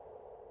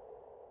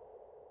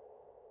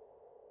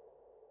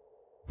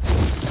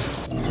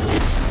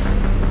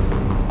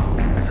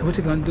So what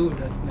you gonna do with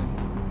that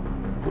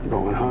thing? I'm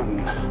going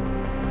hunting.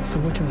 So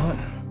what you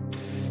hunting?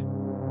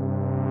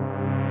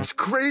 It's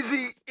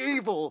crazy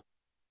evil.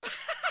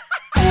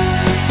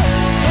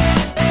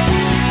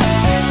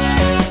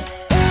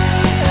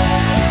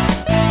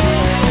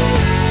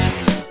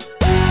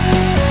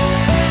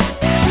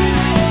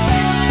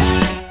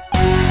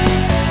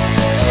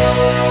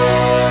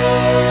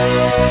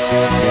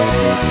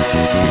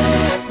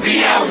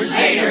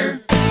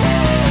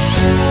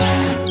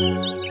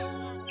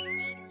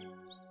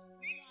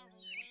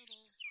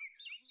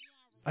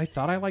 I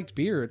thought I liked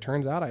beer. It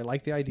turns out I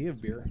like the idea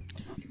of beer.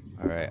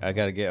 All right, I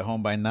got to get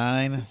home by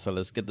 9, so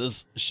let's get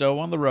this show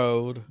on the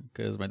road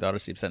because my daughter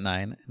sleeps at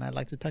 9, and I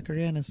like to tuck her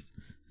in.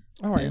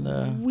 All right,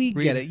 we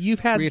get it. You've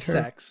had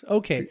sex.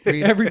 Okay,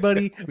 Read-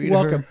 everybody, read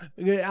welcome.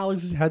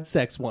 Alex has had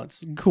sex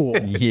once. Cool.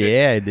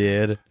 Yeah, I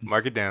did.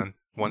 Mark it down.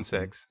 1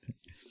 sex.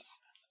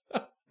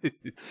 I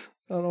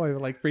don't know why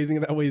like phrasing it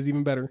that way is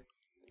even better.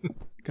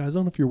 Guys, I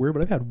don't know if you're weird,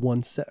 but I've had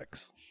one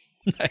sex.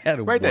 I had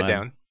Write that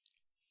down.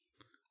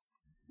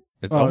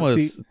 It's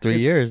almost 3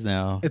 years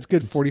now. It's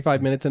good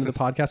 45 minutes into the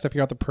podcast. I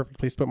figured out the perfect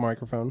place to put my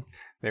microphone.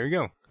 There we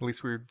go. At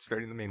least we're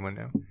starting the main one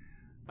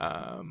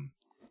now.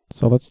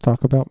 So let's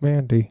talk about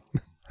Mandy.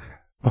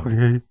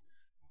 Okay.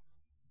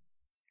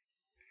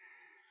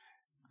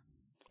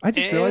 I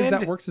just realized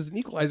that works as an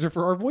equalizer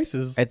for our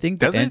voices. I think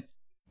Does it?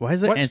 Why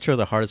is the What? intro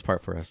the hardest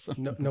part for us?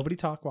 No, nobody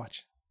talk.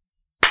 Watch.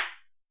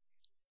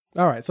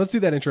 All right, so let's do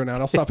that intro now,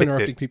 and I'll stop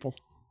interrupting people.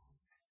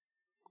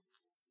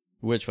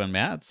 Which one,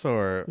 Matt's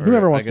or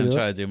Whoever wants I to can do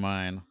try it. to do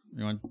mine.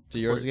 You want to do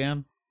yours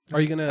again? Are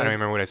you gonna? I don't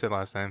remember what I said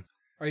last time.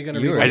 Are you gonna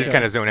You read? were- Like I just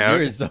kind of zone out.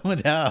 You're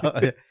zoned out.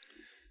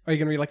 Are you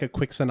gonna read like a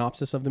quick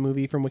synopsis of the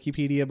movie from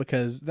Wikipedia?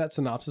 Because that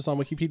synopsis on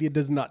Wikipedia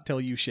does not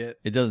tell you shit.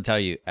 It doesn't tell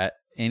you at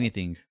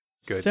anything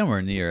Good.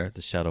 somewhere near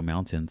the Shadow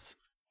Mountains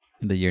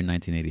in the year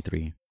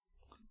 1983.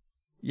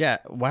 Yeah,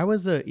 why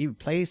was the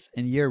place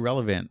and year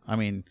relevant? I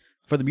mean,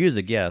 for the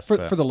music, yes. For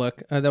but- the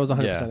look, that was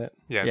 100% it.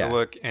 Yeah, Yeah. the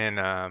look. And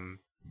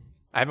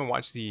I haven't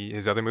watched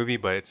his other movie,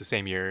 but it's the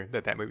same year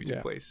that movie took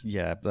Yeah. place.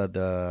 yeah, but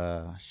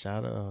the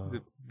Shadow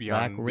The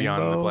Beyond the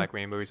Rainbow? Black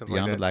Rainbow or something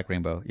Beyond like the that. Black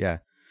Rainbow. Yeah.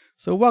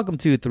 So welcome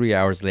to 3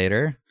 Hours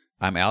Later.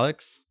 I'm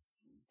Alex,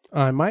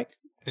 I'm Mike.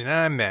 And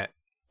I'm Matt.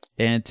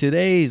 and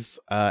today's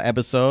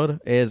episode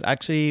is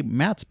actually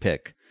Matt's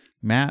pick.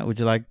 Matt, would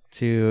you like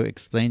to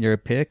explain your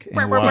pick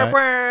and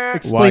why?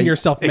 Explain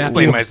yourself, Matt.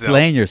 Explain myself.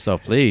 Explain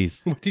yourself,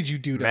 please. What did you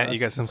do to Matt, us? you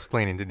got some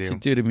explaining to What you do.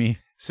 do to me?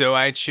 So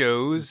I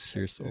chose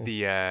Your soul.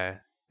 the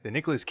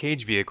Nicolas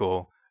Cage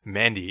vehicle,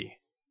 Mandy.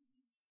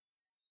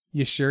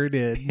 You sure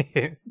did.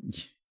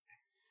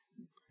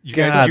 You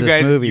God, this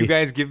guys, movie. you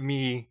guys give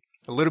me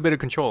a little bit of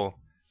control,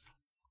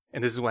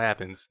 and this is what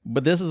happens.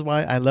 But this is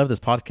why I love this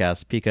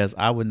podcast, because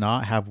I would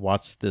not have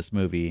watched this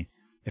movie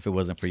if it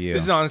wasn't for you.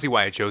 This is honestly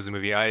why I chose the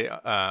movie. I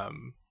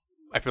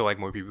feel like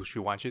more people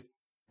should watch it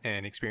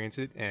and experience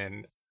it,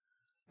 and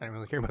I don't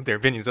really care about their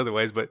opinions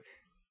otherwise. But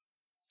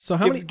So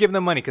how many give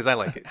them money because I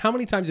like it. how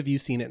many times have you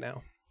seen it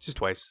now? Just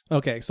twice.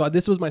 Okay, so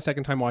this was my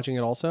second time watching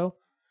it also.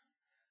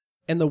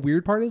 And the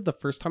weird part is the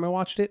first time I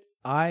watched it,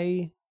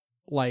 I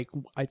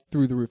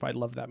through the roof. I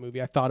loved that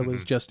movie. I thought it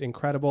was just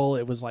incredible.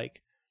 It was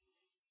like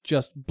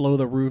just blow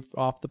the roof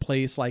off the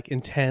place, like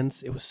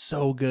intense. It was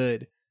so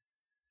good.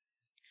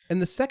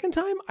 And the second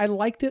time I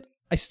liked it.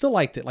 I still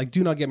liked it. Like,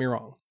 do not get me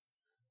wrong.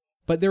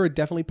 But there were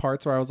definitely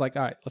parts where I was like,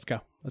 all right, let's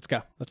go.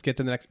 Let's get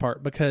to the next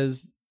part,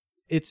 because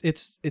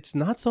it's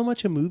not so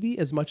much a movie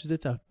as much as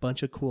it's a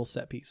bunch of cool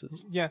set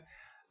pieces. Yeah.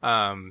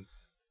 And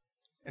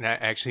I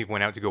actually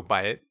went out to go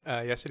buy it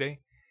yesterday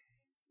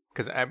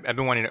because I've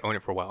been wanting to own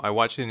it for a while. I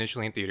watched it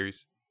initially in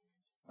theaters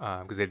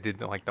because they did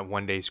the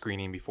 1 day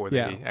screening before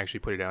they actually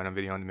put it out on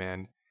video on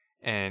demand,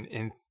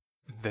 and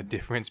the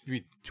difference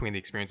between the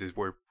experiences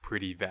were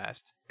pretty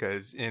vast.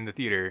 Because in the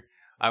theater,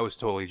 I was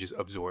totally just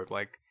absorbed.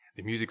 Like,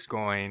 the music's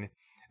going,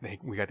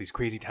 we got these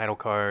crazy title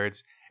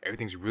cards,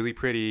 everything's really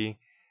pretty,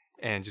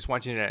 and just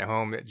watching it at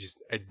home,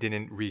 I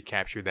didn't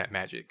recapture that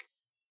magic.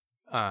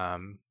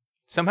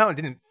 Somehow it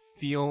didn't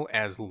feel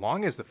as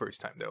long as the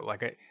first time though.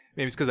 Maybe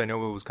it's because I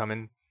know it was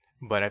coming,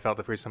 but I felt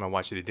the first time I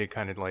watched it, it did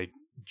kind of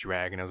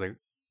drag, and I was like,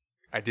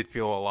 I did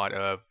feel a lot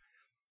of,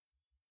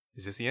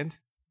 is this the end?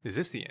 Is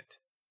this the end?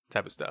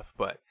 Type of stuff.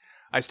 But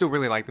I still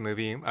really like the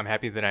movie. I'm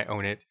happy that I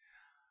own it.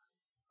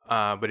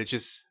 But it's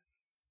just,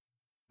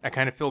 I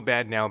kind of feel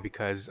bad now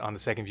because on the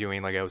second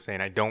viewing, like I was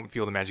saying, I don't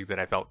feel the magic that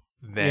I felt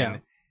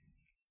then.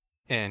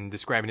 Yeah. And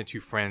describing it to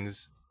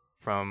friends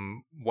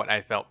from what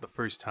I felt the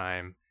first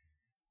time,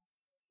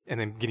 and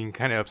then getting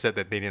kind of upset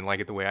that they didn't like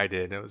it the way I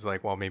did. It was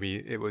like, well, maybe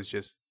it was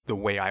just the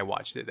way I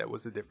watched it that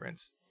was the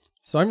difference.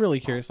 So I'm really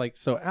curious,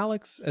 so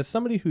Alex, as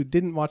somebody who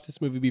didn't watch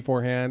this movie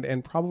beforehand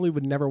and probably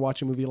would never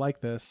watch a movie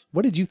like this,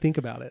 what did you think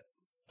about it?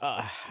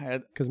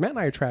 Because Matt and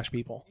I are trash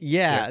people.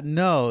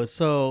 No.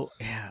 So,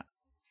 yeah.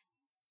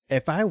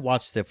 If I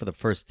watched it for the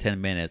first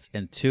 10 minutes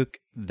and took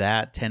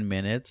that 10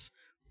 minutes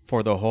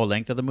for the whole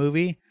length of the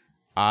movie,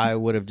 I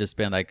would have just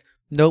been like,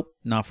 nope,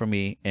 not for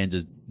me, and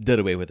just did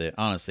away with it,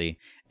 honestly.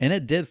 And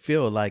it did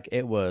feel like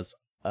it was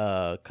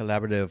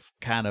collaborative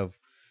kind of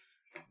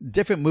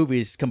different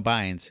movies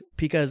combined,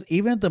 because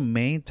even the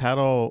main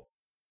title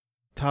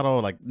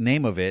like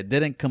name of it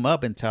didn't come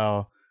up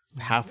until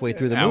halfway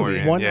through the Hour movie.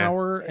 in. 1 Yeah.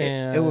 hour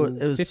and It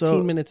was 15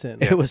 so- minutes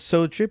in. It was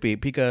so trippy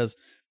because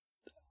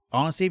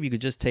honestly, if you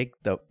could just take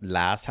the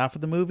last half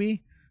of the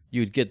movie,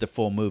 you'd get the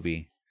full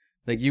movie.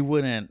 Like you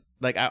wouldn't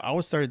like I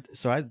was started.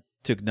 So I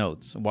took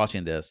notes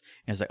watching this,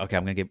 and it's like, okay,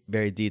 I'm gonna get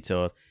very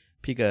detailed,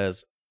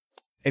 because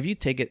if you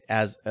take it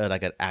as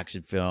like an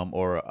action film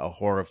or a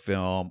horror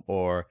film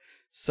or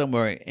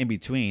somewhere in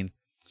between,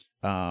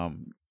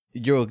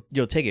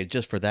 you'll take it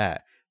just for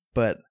that.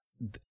 But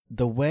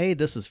the way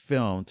this is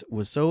filmed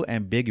was so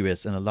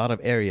ambiguous in a lot of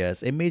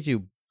areas. It made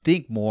you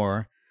think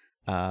more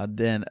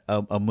than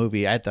a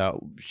movie I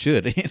thought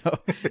should,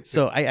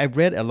 So I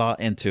read a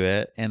lot into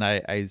it, and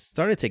I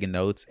started taking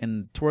notes,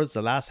 and towards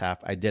the last half,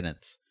 I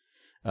didn't.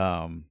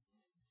 I'm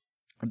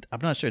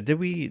not sure. Did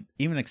we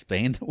even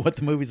explain what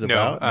the movie's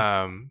about?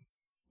 No.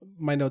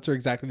 My notes are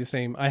exactly the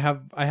same. I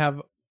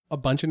have a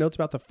bunch of notes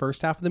about the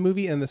first half of the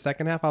movie, and the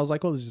second half I was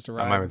like, well, this is just a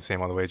ride. Mine was the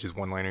same all the way. It's just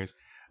one-liners.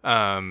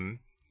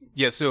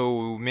 Yeah.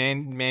 So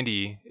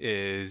Mandy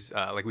is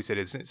like we said,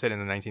 is set in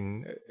the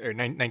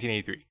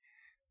 1983.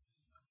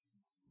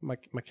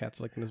 My cat's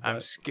licking his butt.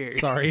 I'm scared.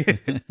 Sorry.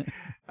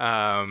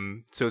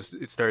 So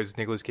it stars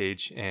Nicolas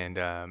Cage, and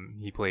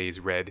he plays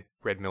Red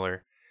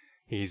Miller.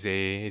 He's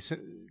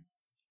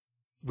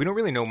we don't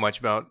really know much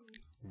about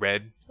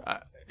Red.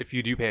 If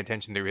you do pay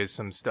attention, there is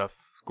some stuff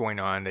going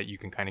on that you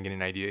can kind of get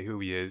an idea who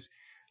he is.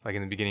 Like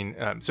in the beginning,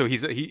 so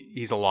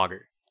he's a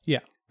logger. Yeah.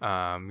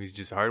 He's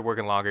just a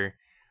hard-working logger.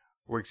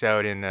 Works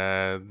out in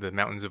the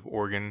mountains of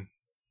Oregon,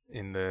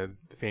 in the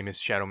famous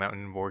Shadow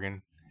Mountain of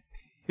Oregon.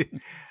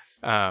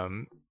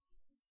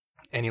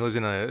 And he lives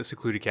in a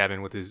secluded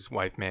cabin with his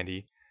wife,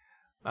 Mandy.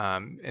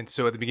 And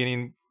so at the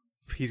beginning,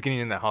 he's getting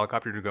in the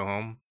helicopter to go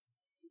home,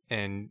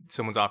 and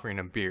someone's offering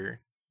him beer,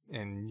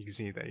 and you can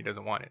see that he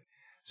doesn't want it.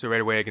 So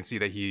right away, I can see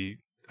that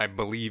I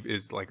believe,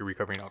 is like a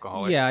recovering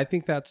alcoholic. Yeah, I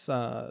think that's,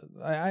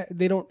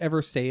 they don't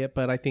ever say it,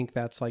 but I think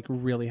that's like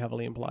really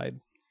heavily implied.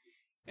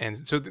 And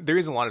so there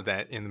is a lot of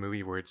that in the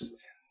movie where it's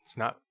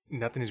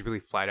nothing is really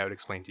flat out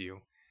explained to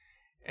you.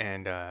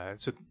 And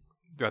so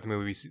throughout the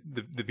movie, we see,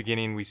 the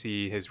beginning, we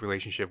see his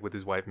relationship with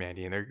his wife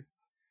Mandy, and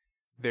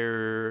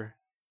they're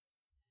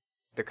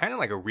kind of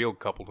like a real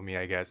couple to me,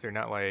 I guess. They're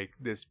not like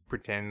this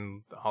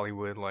pretend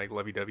Hollywood like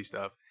lovey-dovey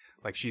stuff.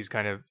 Like she's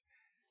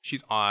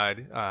odd.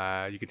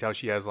 You can tell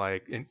she has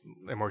like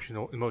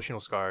emotional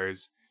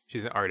scars.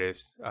 She's an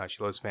artist.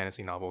 She loves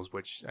fantasy novels,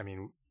 which, I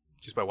mean,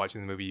 just by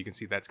watching the movie, you can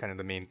see that's kind of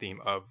the main theme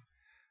of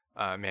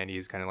Mandy,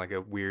 is kind of like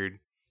a weird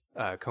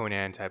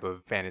Conan type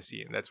of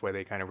fantasy, and that's why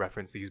they kind of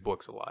reference these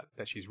books a lot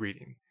that she's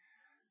reading.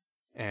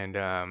 And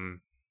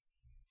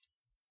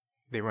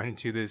they run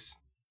into this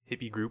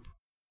hippie group,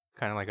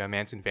 kind of like a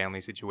Manson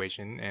family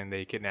situation, and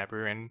they kidnap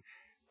her and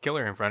kill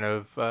her in front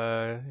of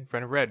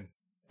Red,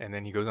 and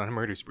then he goes on a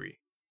murder spree.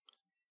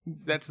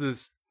 That's small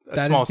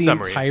That is the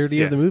summary.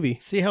 entirety of the movie.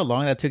 See how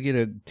long that took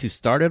you to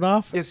start it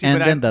off? Yeah, see, and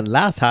but then the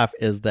last half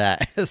is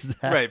that.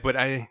 Right, but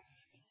I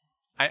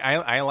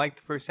like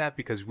the first half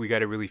because we got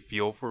to really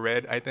feel for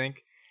Red, I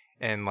think.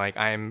 And like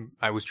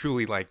I was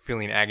truly like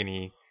feeling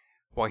agony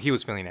while he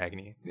was feeling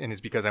agony. And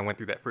it's because I went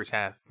through that first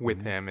half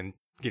with him, and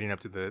getting up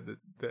to the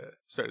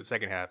start of the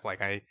second half,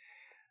 like I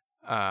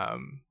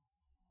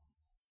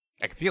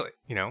could feel it,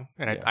 And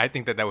Yeah. I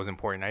think that was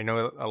important. I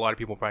know a lot of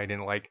people probably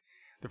didn't like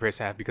the first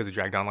half because it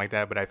dragged on like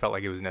that, but I felt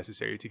like it was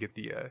necessary to get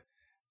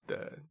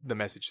the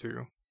message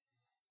through.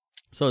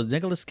 So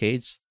Nicolas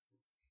Cage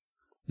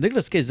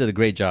did a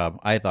great job,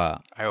 I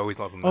thought. I always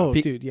love him. Oh,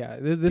 Though. dude, yeah.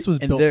 This was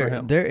And built for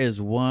him. there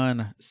is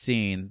one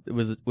scene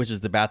which is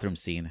the bathroom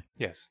scene,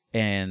 Yes.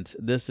 and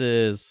this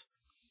is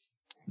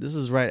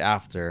right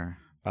after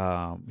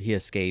he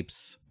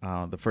escapes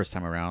the first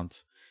time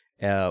around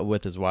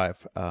with his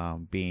wife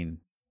being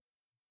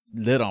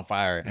lit on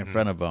fire in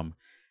front of him,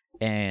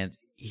 and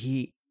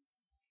he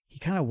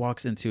kind of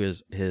walks into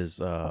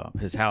his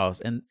house,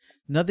 and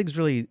nothing's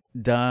really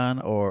done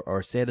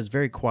or said. It's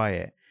very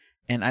quiet,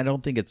 and I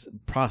don't think it's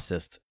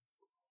processed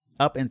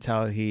up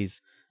until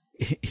he's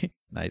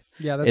nice.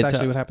 Yeah, that's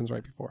actually what happens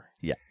right before.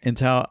 Yeah,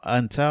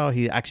 until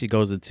he actually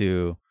goes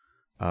into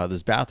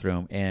this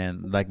bathroom,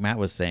 and like Matt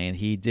was saying,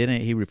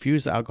 he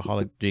refused the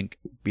alcoholic drink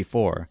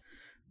before,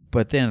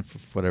 but then for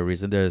whatever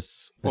reason,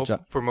 there's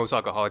for most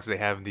alcoholics, they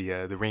have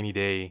the rainy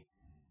day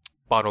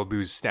bottle of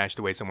booze stashed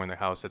away somewhere in their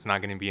house that's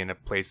not going to be in a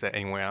place that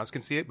anyone else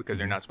can see it, because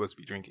they're not supposed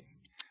to be drinking.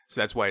 So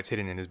that's why it's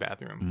hidden in his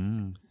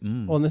bathroom.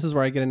 Well, and this is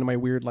where I get into my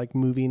weird like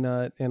movie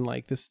nut, and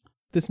like this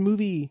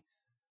movie.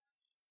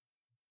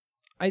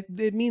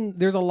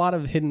 There's a lot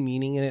of hidden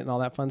meaning in it and all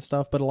that fun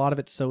stuff, but a lot of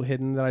it's so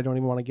hidden that I don't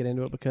even want to get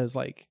into it, because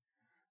like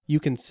you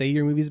can say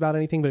your movie's about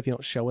anything, but if you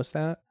don't show us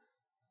that.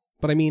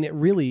 But I mean, it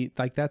really,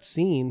 like that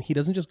scene, he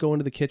doesn't just go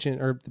into the kitchen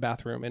or the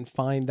bathroom and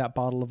find that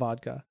bottle of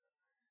vodka.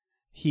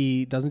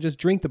 He doesn't just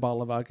drink the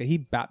bottle of vodka. He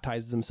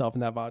baptizes himself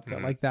in that vodka.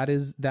 Mm-hmm. Like that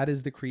is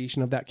the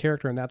creation of that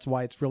character. And that's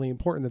why it's really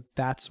important that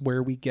that's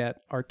where we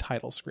get our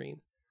title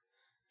screen.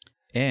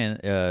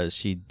 And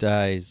she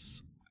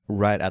dies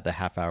right at the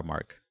half-hour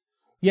mark.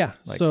 Yeah.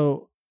 Like-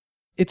 So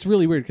it's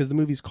really weird because the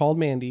movie's called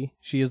Mandy.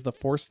 She is the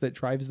force that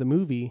drives the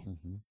movie.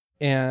 Mm-hmm.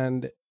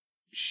 And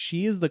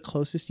she is the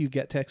closest you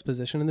get to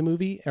exposition in the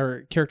movie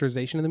or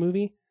characterization in the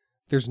movie.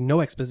 There's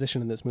no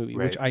exposition in this movie,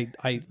 which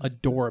I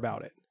adore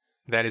about it.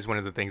 That is one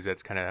of the things that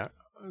was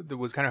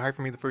kind of hard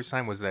for me the first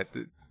time, was that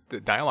the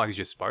dialogue is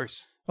just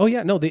sparse. Oh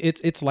yeah, no,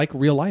 it's like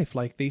real life.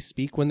 Like they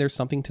speak when there's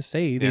something to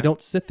say. They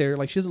don't sit there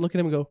like she doesn't look at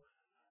him and go,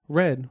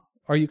 "Red,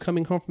 are you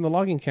coming home from the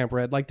logging camp,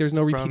 Red?" Like there's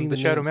no repeating From the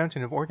Shadow names.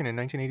 Mountain of Oregon in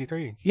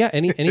 1983. Yeah,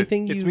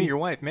 anything It's me, your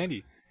wife,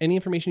 Mandy. any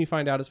information you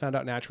find out is found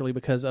out naturally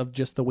because of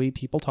just the way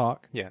people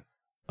talk. Yeah.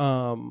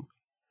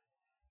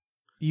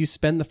 You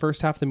spend the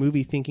first half of the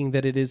movie thinking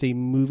that it is a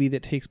movie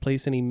that takes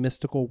place in a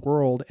mystical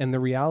world, and the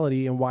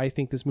reality and why I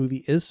think this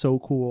movie is so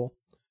cool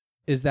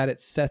is that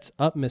it sets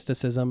up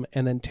mysticism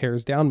and then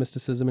tears down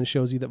mysticism and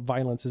shows you that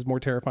violence is more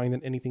terrifying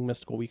than anything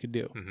mystical we could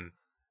do. Mm-hmm.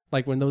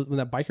 Like when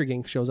that biker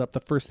gang shows up, the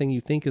first thing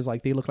you think is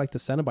like they look like the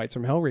Cenobites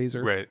from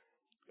Hellraiser, Right.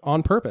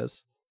 on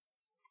purpose.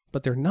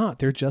 But they're not.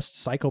 They're just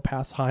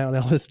psychopaths high on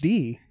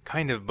LSD.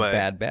 Kind of, but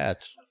Bad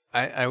Batch.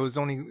 I was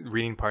only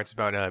reading parts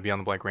about Beyond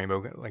the Black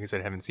Rainbow. Like I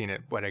said, I haven't seen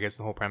it, but I guess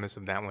the whole premise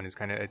of that one is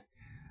kind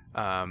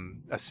of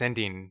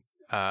ascending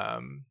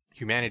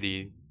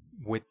humanity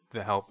with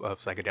the help of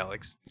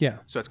psychedelics. Yeah.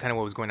 So that's kind of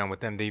what was going on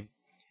with them.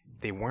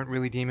 They weren't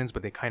really demons,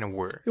 but they kind of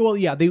were. Well,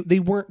 yeah, they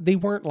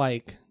weren't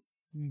like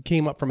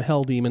came up from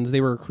hell demons.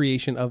 They were a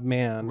creation of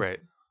man.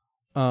 Right.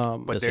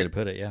 But Best way to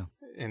put it, yeah.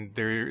 And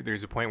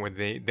there's a point where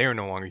they're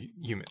no longer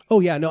human. oh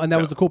yeah, no, and that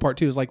was the cool part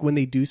too. Is like when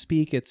they do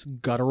speak, it's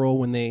guttural.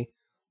 When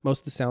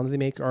most of the sounds they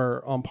make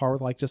are on par with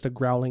like just a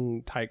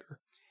growling tiger,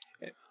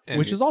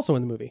 which is also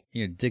in the movie.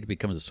 Your dick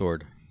becomes a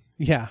sword.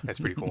 Yeah, That's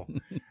pretty cool.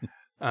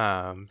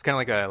 It's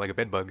kind of like a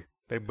bed bug.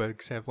 Bed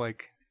bugs have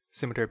like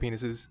scimitar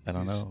penises. I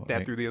don't You know.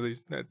 Stab through the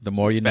others. The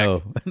more you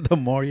know, the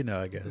more you know,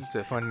 I guess. It's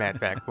a fun mad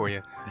fact for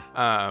you.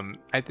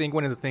 I think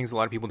one of the things a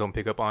lot of people don't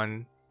pick up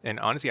on, and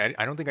honestly,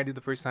 I don't think I did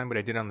the first time, but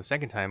I did on the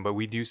second time. But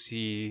we do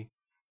see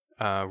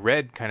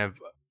Red kind of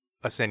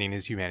ascending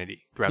his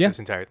humanity throughout this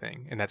entire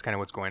thing, and that's kind of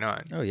what's going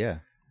on. Oh, yeah.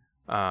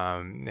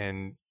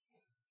 And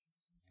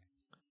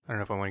I don't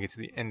know if I want to get to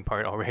the end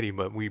part already,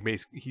 but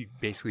he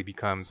basically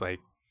becomes like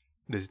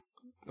this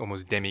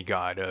almost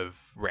demigod of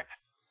wrath.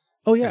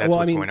 Oh yeah, And that's well,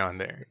 what's I mean, going on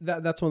there.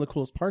 that's one of the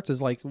coolest parts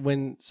is like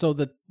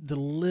the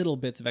little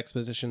bits of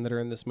exposition that are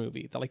in this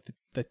movie,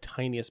 the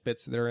tiniest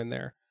bits that are in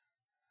there.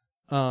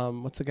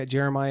 What's the guy?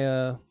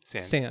 Jeremiah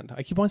Sand.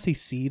 I keep wanting to say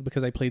Seed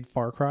because I played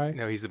Far Cry.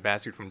 No, he's the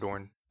bastard from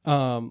Dorne.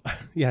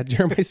 Yeah,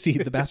 Jeremiah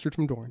Seed, the bastard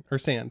from Dorne or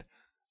Sand.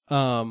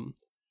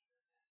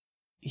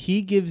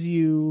 He gives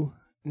you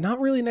not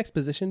really an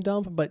exposition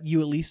dump, but you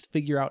at least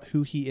figure out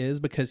who he is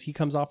because he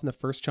comes off in the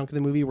first chunk of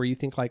the movie where you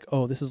think like,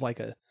 oh, this is like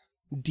a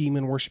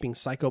demon worshipping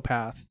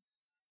psychopath.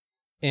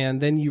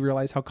 And then you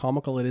realize how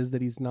comical it is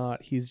that he's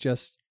not. He's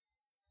just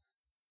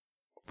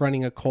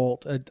running a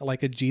cult,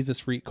 like a Jesus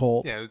freak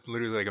cult. Yeah, it's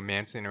literally like a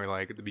Manson or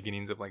like at the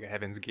beginnings of like a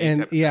Heaven's Gate. And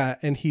type of yeah,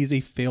 and he's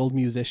a failed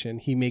musician.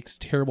 He makes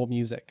terrible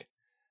music.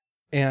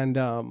 And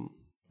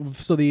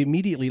so they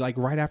immediately, like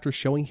right after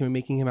showing him and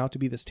making him out to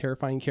be this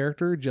terrifying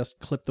character, just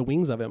clip the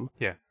wings of him.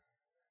 Yeah.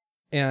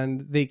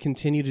 And they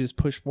continue to just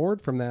push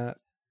forward from that.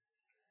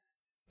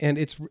 And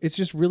it's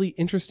just really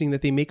interesting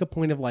that they make a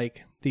point of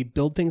like, they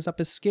build things up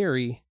as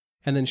scary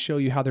and then show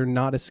you how they're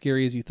not as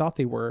scary as you thought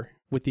they were,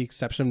 with the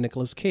exception of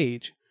Nicolas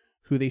Cage,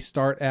 who they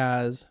start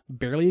as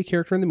barely a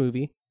character in the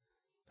movie.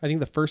 I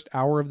think the first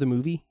hour of the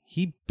movie,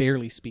 he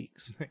barely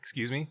speaks.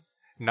 Excuse me?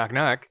 Knock,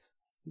 knock.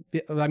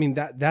 I mean,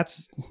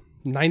 that's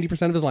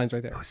 90% of his lines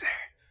right there. Who's there?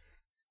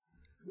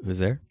 Who's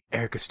there?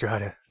 Eric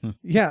Estrada.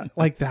 Yeah,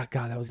 like that.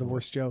 God, that was the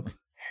worst joke.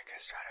 Eric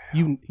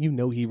Estrada. You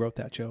know he wrote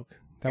that joke.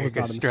 That was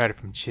Eric not in the Estrada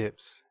from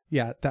Chips.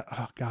 Yeah, that.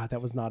 Oh God,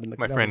 that was not in the.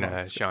 My that friend was not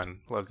in the script. Sean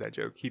loves that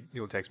joke.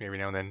 He'll text me every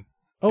now and then.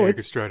 Oh, Eric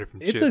it's Estrada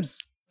from it's Chips.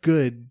 a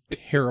good,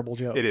 terrible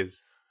joke. It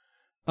is.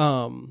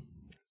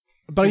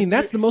 But I mean,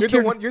 that's the most.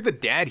 You're the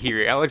dad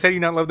here, Alex. How do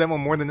you not love that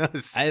one more than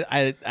us?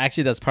 I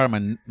actually, that's part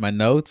of my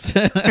notes.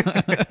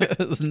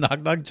 It's a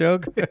knock knock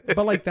joke.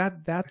 But like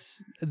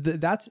that's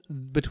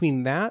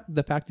between that,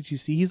 the fact that you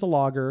see he's a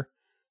logger,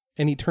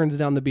 and he turns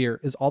down the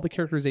beer is all the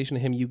characterization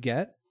of him you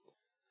get,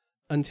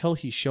 until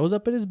he shows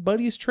up at his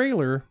buddy's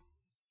trailer,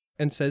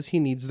 and says he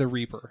needs the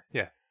Reaper.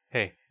 Yeah.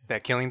 Hey,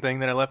 that killing thing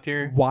that I left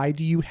here. Why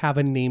do you have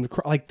a named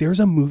like? There's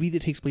a movie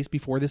that takes place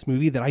before this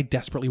movie that I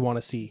desperately want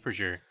to see. For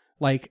sure.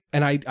 Like,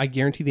 and I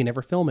guarantee they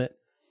never film it,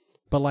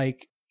 but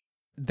like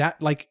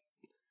that, like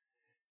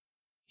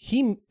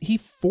he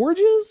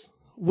forges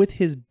with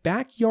his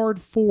backyard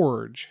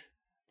forge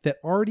that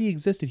already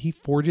existed. He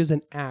forges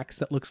an axe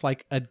that looks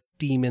like a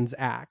demon's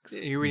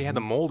axe. You already had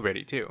the mold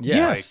ready too. Yeah.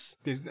 Yes.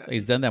 He's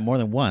done that more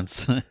than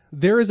once.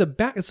 There is a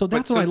back. So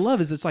that's what I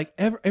love is it's like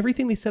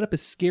everything they set up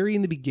as scary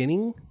in the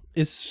beginning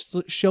is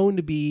shown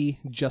to be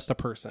just a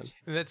person.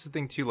 And that's the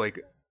thing too. Like,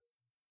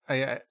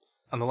 I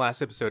on the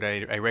last episode,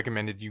 I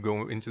recommended you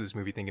go into this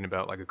movie thinking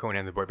about like a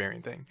Conan the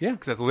Barbarian thing. Yeah,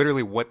 because that's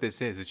literally what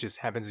this is. It just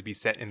happens to be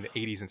set in the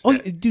 80s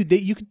instead. Oh, dude,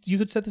 you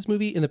could set this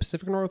movie in the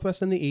Pacific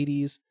Northwest in the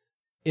 80s,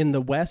 in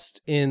the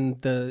West in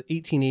the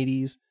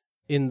 1880s,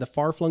 in the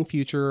far-flung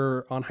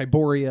future on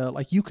Hyboria.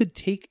 Like, you could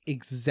take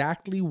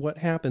exactly what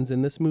happens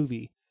in this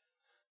movie,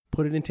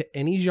 put it into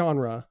any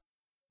genre,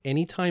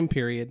 any time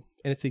period,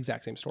 and it's the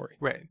exact same story.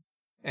 Right.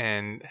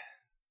 And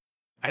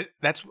I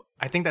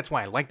think that's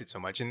why I liked it so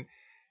much. And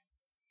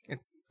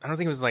I don't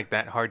think it was like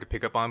that hard to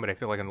pick up on, but I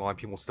feel like a lot of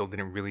people still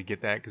didn't really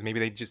get that because maybe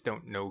they just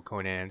don't know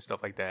Conan and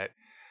stuff like that.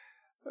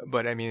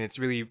 But I mean, it's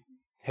really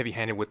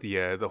heavy-handed with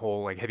the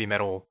whole like heavy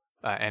metal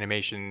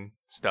animation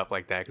stuff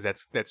like that,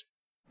 because that's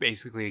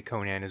basically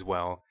Conan as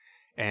well.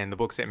 And the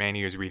books that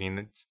Mandy is reading,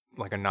 it's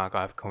like a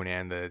knockoff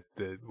Conan,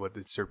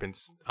 the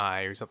Serpent's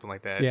Eye or something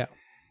like that. Yeah.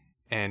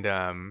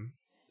 And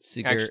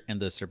Seeker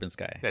and the Serpent's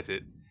Sky. That's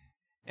it.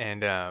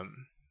 And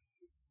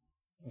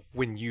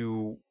when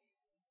you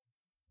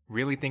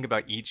really think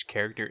about each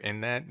character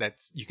in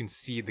that's you can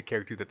see the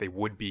character that they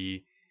would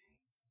be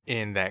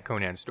in that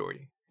Conan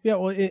story. Yeah,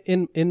 well,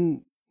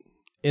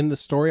 in the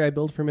story I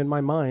build for him in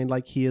my mind,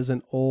 like, he is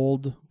an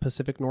old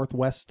Pacific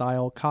Northwest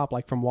style cop,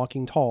 like from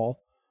Walking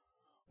Tall,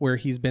 where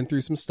he's been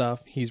through some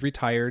stuff. He's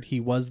retired. He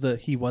was the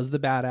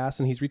badass,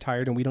 and he's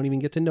retired, and we don't even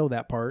get to know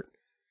that part.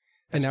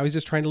 And now he's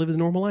just trying to live his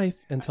normal life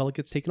until it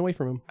gets taken away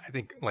from him. I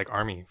think like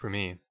Army for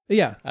me.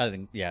 Yeah, I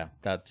think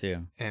that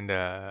too. And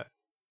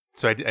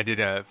so I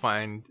did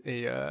find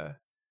a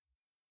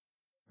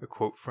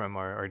quote from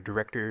our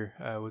director.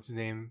 What's his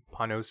name?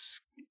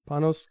 Panos.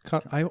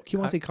 I keep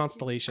want to say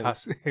Constellation.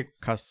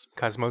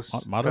 Cosmos.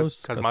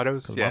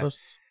 Cosmatos.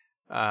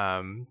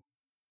 Yeah.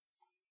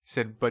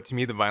 Said, but to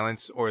me the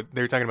violence, or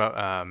they were talking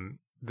about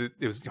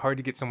it was hard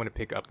to get someone to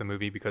pick up the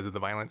movie because of the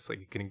violence. Like,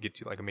 you couldn't get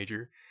to like a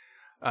major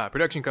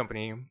production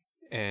company,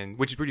 and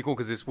which is pretty cool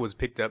because this was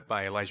picked up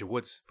by Elijah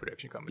Wood's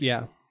production company.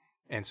 Yeah.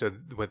 And so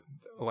with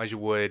Elijah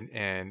Wood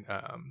and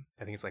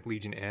I think it's like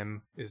Legion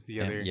M is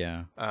the other.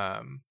 Yeah.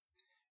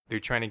 They're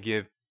trying to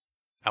give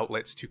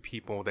outlets to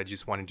people that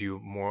just want to do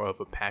more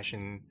of a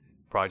passion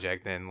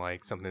project than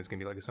like something that's gonna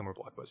be like a summer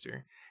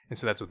blockbuster. And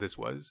so that's what this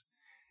was.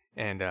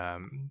 And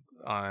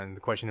on the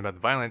question about the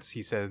violence,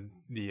 he said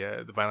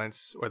the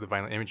violence or the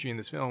violent imagery in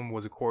this film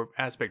was a core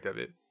aspect of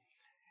it.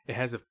 It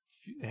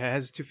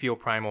has to feel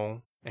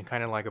primal and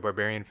kind of like a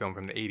barbarian film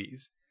from the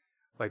 80s.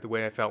 Like the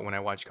way I felt when I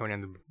watched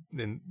Conan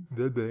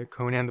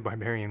the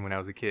Barbarian when I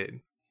was a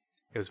kid.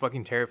 It was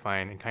fucking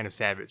terrifying and kind of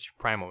savage,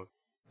 primal,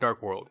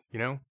 dark world, you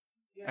know?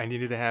 Yeah. I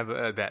needed to have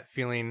that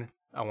feeling.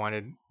 I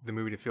wanted the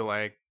movie to feel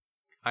like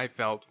I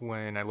felt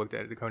when I looked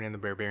at the Conan the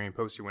Barbarian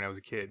poster when I was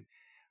a kid,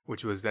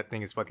 which was that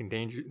thing is fucking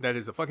dangerous. That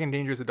is a fucking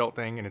dangerous adult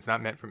thing, and it's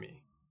not meant for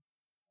me.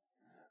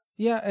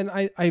 Yeah, and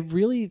I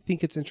really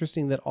think it's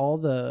interesting that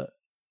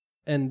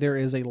and there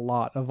is a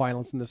lot of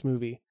violence in this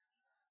movie.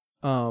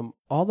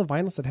 All the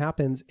violence that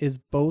happens is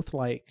both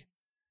like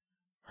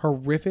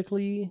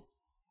horrifically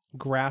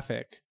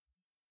graphic,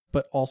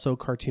 but also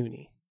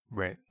cartoony.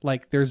 Right.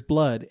 Like, there's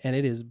blood, and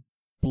it is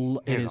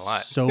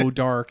so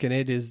dark, and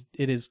it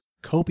is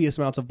copious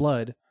amounts of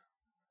blood,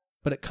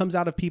 but it comes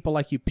out of people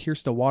like you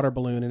pierced a water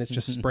balloon, and it's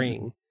just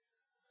spraying.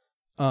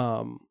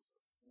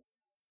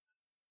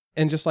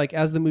 And just like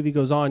as the movie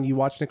goes on, you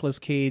watch Nicolas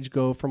Cage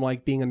go from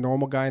like being a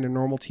normal guy in a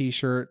normal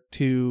t-shirt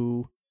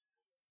to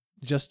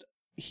just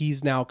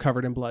he's now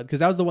covered in blood.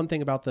 Because that was the one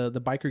thing about the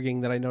biker gang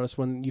that I noticed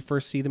when you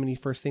first see them and you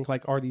first think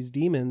like, are these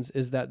demons?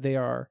 Is that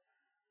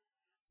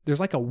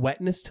there's like a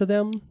wetness to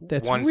them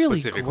that's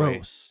really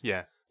gross.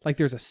 Yeah. Like,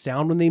 there's a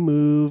sound when they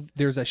move.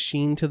 There's a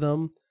sheen to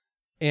them.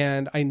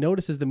 And I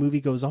notice as the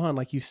movie goes on,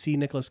 like, you see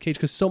Nicolas Cage,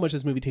 because so much of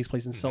this movie takes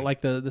place in so like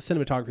the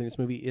cinematography in this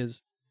movie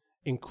is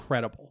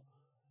incredible.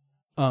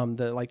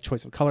 The like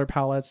choice of color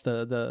palettes,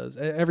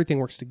 the everything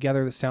works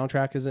together. The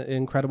soundtrack is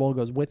incredible,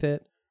 goes with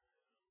it.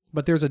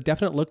 But there's a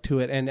definite look to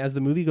it. And as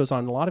the movie goes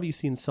on, a lot of you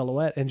see in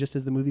silhouette, and just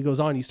as the movie goes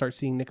on, you start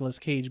seeing Nicolas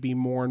Cage be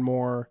more and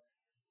more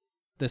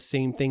the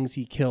same things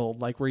he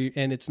killed. Like,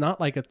 and it's not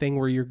like a thing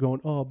where you're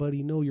going, oh,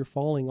 buddy, no, you're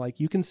falling. Like,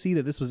 you can see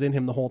that this was in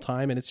him the whole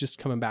time, and it's just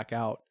coming back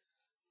out.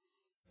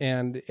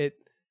 And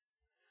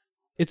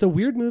it's a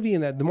weird movie,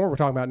 and that the more we're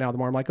talking about it now, the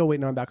more I'm like, oh wait,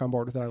 no, I'm back on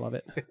board with it. I love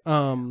it.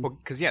 Well,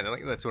 because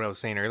that's what I was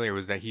saying earlier,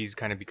 was that he's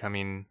kind of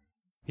becoming,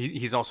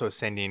 he's also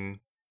ascending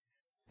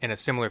in a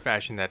similar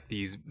fashion that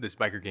this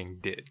biker gang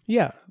did.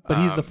 Yeah, but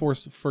he's the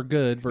force for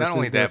good versus not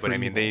only that, but I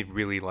mean, they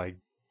really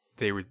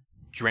they were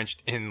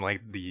drenched in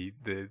like the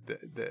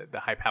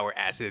high power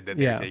acid that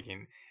they were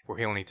taking, where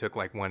he only took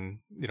like one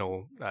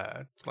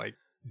like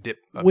dip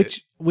of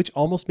which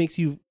almost makes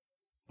you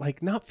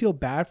like not feel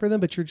bad for them,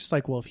 but you're just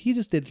like, well, if he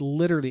just did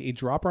literally a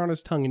dropper on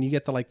his tongue, and you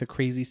get the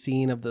crazy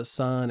scene of the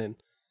sun and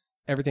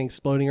everything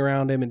exploding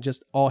around him and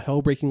just all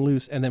hell breaking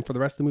loose, and then for the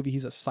rest of the movie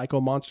he's a psycho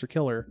monster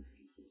killer,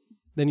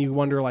 then you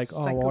wonder like,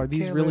 oh, well, are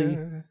these really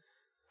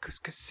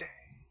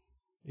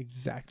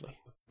exactly?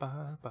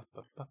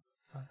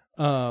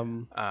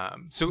 So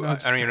I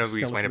don't even know if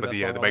we explained it, but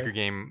the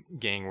biker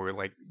gang were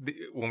like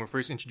when we're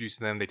first introduced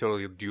to them, they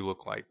totally do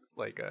look like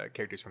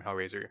characters from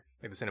Hellraiser,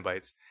 like the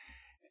Cenobites.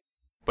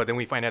 But then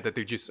we find out that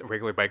they're just a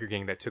regular biker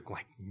gang that took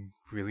like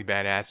really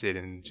bad acid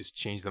and just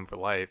changed them for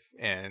life,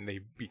 and they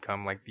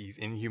become like these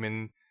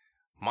inhuman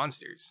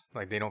monsters.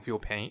 Like they don't feel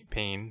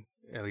pain,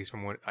 at least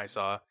from what I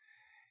saw,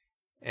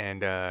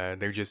 and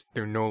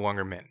they're no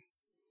longer men.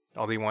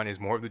 All they want is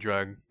more of the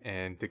drug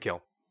and to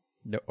kill.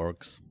 They're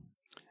orcs.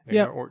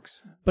 Yeah,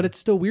 orcs. But it's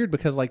still weird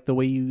because like the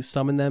way you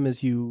summon them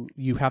is you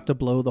have to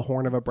blow the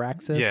horn of Yeah.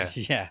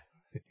 Abraxas. Yeah.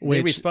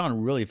 Which, they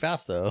respawn really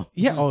fast though.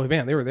 Yeah. Oh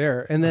man, they were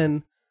there, and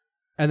then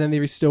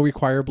they still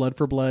require blood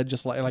for blood,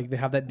 just like they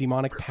have that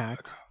demonic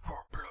pact.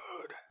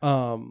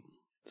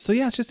 So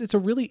yeah, it's a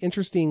really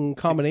interesting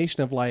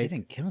combination of like They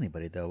didn't kill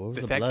anybody though. What was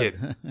The the fat blood?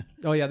 kid.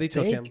 oh yeah, they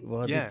took him.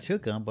 Well, Yeah. they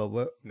took him, but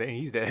what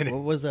He's dead.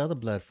 was the other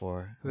blood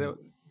for?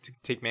 To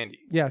take Mandy.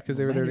 Yeah, because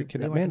they were there to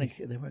kidnap Mandy.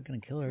 They weren't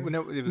going to kill her. Well,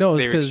 no, it was No, it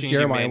was they were 'cause exchanging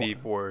Jeremiah Mandy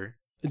for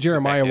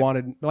Jeremiah kid.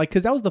 wanted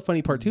because that was the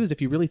funny part too, is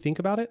if you really think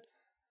about it,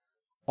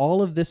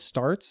 all of this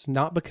starts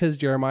not because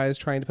Jeremiah is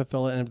trying to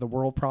fulfill an end of the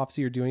world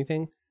prophecy or do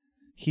anything.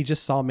 He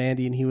just saw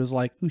Mandy and he was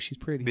like, "Ooh, she's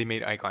pretty." They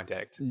made eye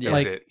contact. Yeah. That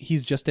was Like it.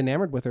 he's just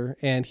enamored with her,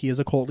 and he is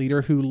a cult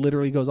leader who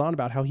literally goes on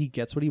about how he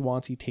gets what he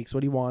wants, he takes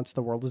what he wants,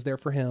 the world is there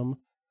for him.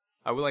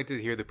 I would like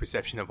to hear the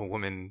perception of a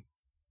woman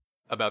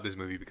about this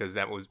movie, because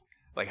that was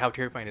like, how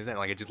terrifying is that?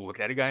 Like, I just looked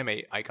at a guy,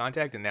 made eye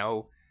contact, and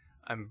now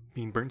I'm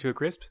being burnt to a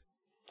crisp.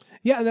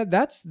 Yeah,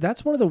 that's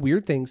one of the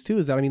weird things too,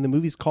 is that I mean the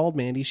movie's called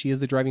Mandy. She is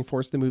the driving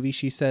force of the movie.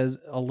 She says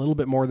a little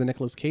bit more than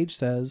Nicolas Cage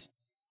says.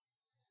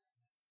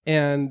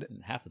 And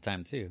Half the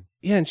time too.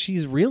 yeah, and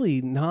she's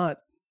really not.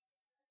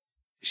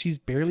 She's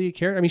barely a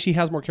character. I mean, she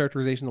has more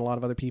characterization than a lot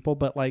of other people,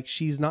 but like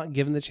she's not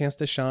given the chance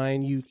to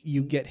shine.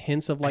 You get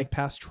hints of like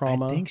past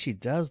trauma. I think she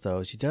does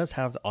though. She does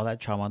have all that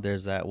trauma.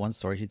 There's that one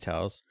story she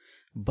tells,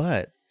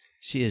 but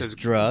she is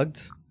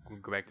drugged. We'll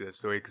go back to that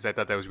story because I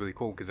thought that was really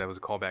cool, because that was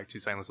a callback to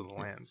Silence of the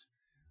Lambs.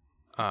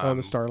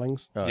 The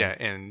Starlings. Yeah,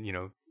 and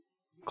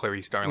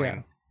Clarice Starling.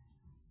 Yeah.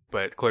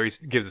 But Clarice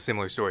gives a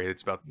similar story.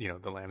 It's about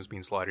the lambs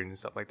being slaughtered and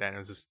stuff like that. And it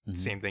was just the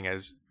same thing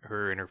as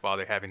her and her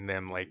father having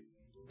them like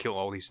kill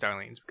all these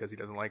starlings because he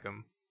doesn't like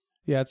them.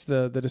 Yeah, it's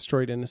the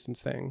destroyed innocence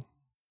thing.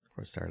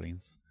 Poor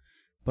starlings.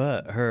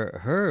 But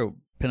her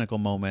pinnacle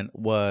moment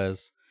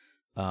was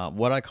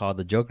what I call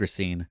the Joker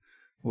scene,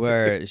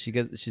 where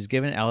she's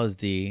given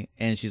LSD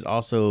and she's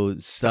also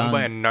Stung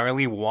by a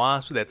gnarly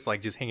wasp that's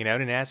like just hanging out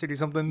in acid or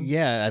something.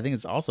 Yeah, I think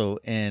it's also,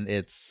 and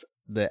it's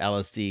the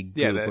LSD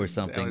goop or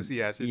something.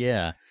 LSD acid.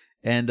 Yeah,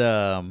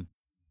 and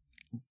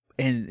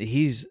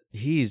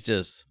he's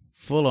just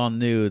full on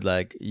nude.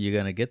 Like, you're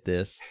gonna get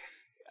this.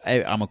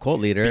 I'm a cult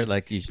leader.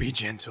 Be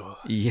gentle.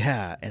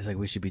 Yeah, it's like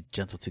we should be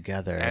gentle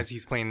together. As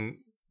he's playing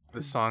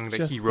the song that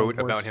Just he the wrote worst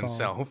about song.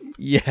 himself.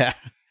 Yeah,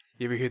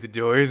 You ever hear the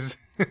Doors?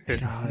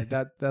 God,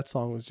 that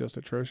song was just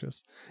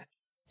atrocious.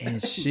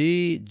 and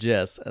she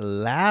just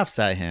laughs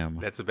at him,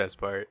 That's the best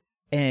part.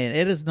 and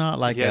it is not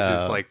like He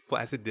has his like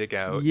flaccid dick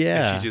out.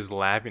 Yeah. And she's just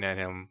laughing at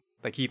him.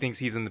 Like he thinks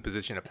he's in the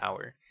position of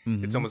power.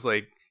 It's almost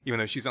like, even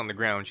though she's on the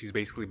ground, she's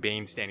basically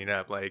Bane standing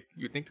up. Like,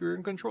 you think you're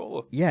in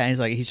control. Yeah, and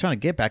he's trying to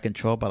get back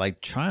control by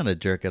like trying to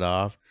jerk it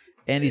off,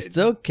 and he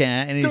still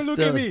can't. And Don't look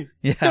at me.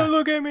 Yeah, Don't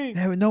look at me.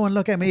 Hey, no one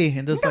look at me.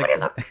 And just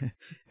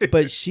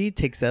but she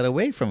takes that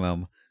away from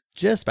him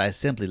just by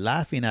simply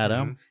laughing at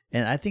him,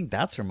 and I think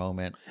that's her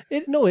moment.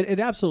 It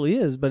absolutely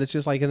is, but it's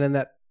just like, and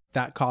then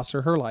that costs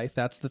her life.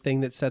 That's the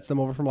thing that sets them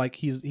over from like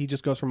he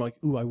just goes from like,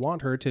 ooh, I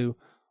want her, to,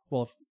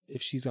 well,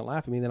 if she's gonna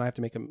laugh at me, then I have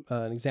to make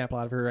an example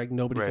out of her. Like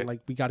nobody can,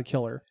 like, we got to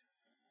kill her.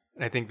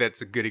 And I think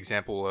that's a good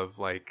example of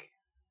like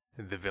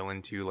the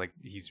villain too. Like,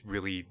 he's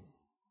really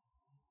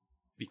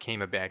became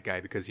a bad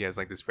guy because he has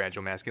like this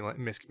fragile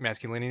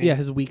masculinity. Yeah,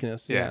 his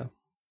weakness. Yeah.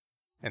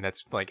 And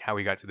that's like how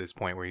he got to this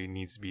point where he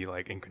needs to be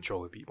like in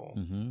control of people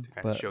to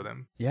kind of show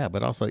them. Yeah,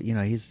 but also,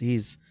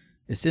 he's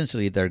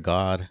essentially their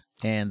god,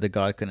 and the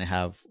god couldn't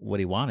have what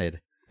he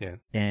wanted. Yeah.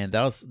 And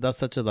that's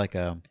such a like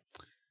a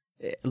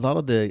lot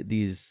of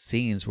these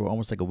scenes were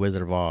almost like a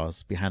Wizard of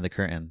Oz behind the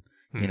curtain.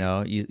 You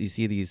know, you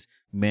see these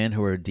men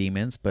who are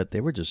demons, but they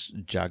were just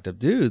jacked up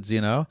dudes,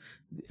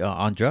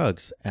 on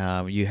drugs.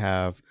 You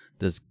have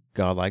this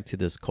godlike to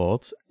this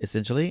cult,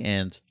 essentially,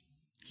 and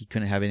he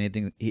couldn't have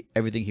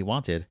everything he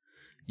wanted.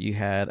 You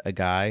had a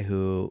guy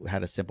who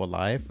had a simple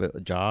life,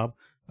 a job,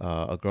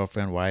 a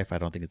girlfriend, wife, I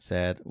don't think it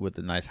said, with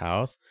a nice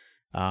house.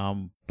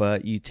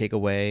 But you take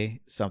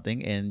away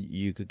something and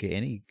you could get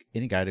any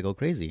guy to go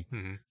crazy.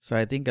 So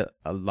I think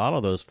a lot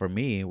of those for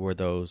me were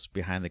those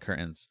behind the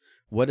curtains.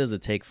 What does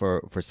it take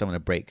for someone to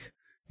break?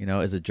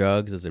 Is it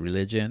drugs? Is it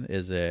religion?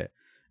 Is it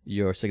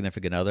your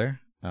significant other?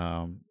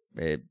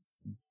 It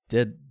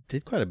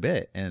did quite a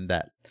bit, and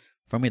that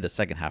for me the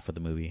second half of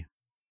the movie.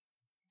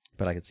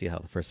 But I could see how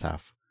the first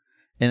half,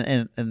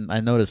 and I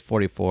noticed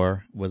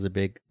 44 was a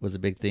big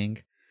thing.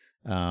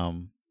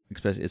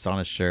 Especially it's on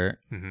his shirt.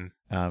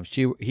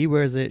 He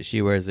wears it,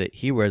 she wears it,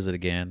 he wears it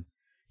again.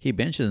 He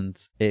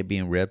mentions it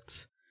being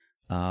ripped,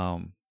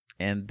 and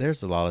And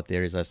there's a lot of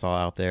theories I saw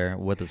out there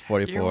with this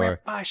 44. You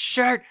ripped my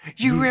shirt.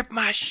 You ripped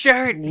my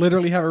shirt.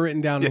 Literally have it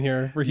written down in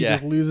here where he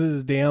just loses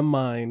his damn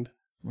mind.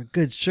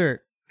 Good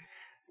shirt.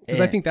 Because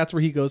I think that's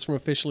where he goes from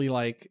officially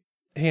like,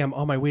 hey, I'm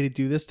on my way to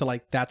do this to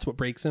like, that's what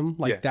breaks him.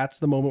 Like, that's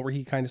the moment where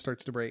he kind of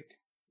starts to break.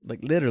 Like,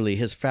 literally,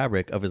 his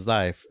fabric of his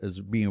life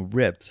is being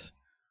ripped.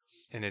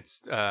 And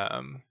it's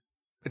a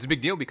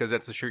big deal because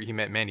that's the shirt he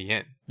met Mandy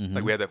in. Mm-hmm.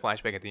 Like, we had that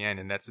flashback at the end,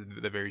 and that's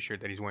the very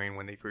shirt that he's wearing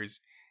when they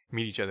first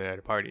meet each other at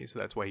a party. So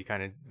that's why he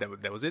kind of,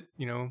 that was it,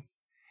 you know?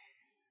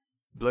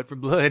 Blood for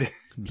blood.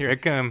 Here I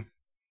come.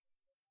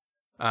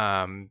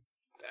 I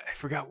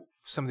forgot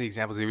some of the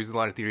examples. There was a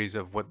lot of theories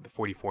of what the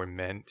 44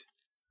 meant.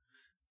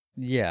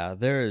 Yeah,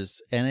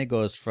 and it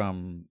goes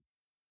from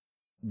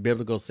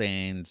biblical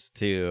sayings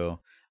to,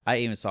 I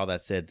even saw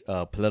that said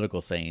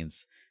political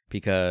sayings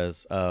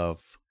because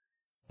of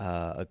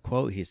a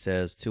quote he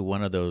says to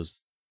one of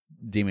those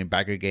demon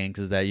biker gangs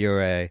is that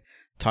you're a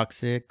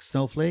toxic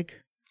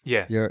snowflake.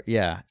 Yeah.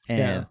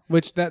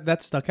 Which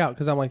that stuck out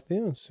because I'm like, they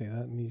don't say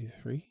that in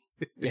 83.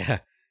 Yeah.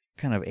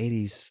 Kind of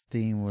 80s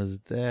theme was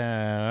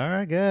there,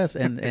 I guess.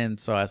 And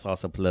so I saw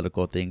some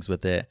political things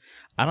with it.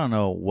 I don't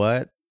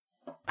know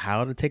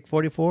how to take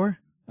 44.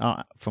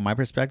 From my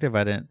perspective,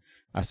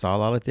 I saw a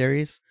lot of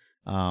theories.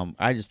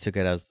 I just took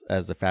it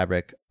as the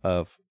fabric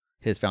of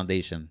his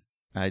foundation.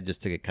 I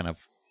just took it kind of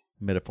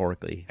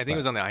metaphorically. I think it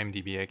was on the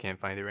IMDb. I can't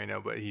find it right now,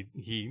 but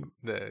he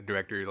the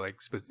director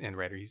and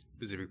writer, he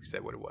specifically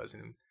said what it was,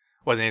 and it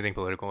wasn't anything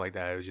political like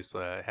that. It was just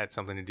had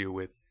something to do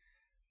with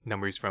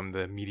numbers from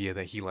the media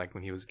that he liked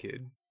when he was a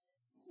kid.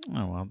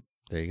 Oh well,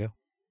 there you go.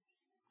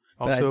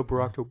 Also,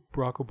 Barack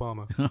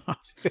Obama.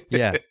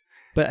 Yeah,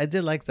 but I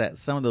did like that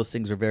some of those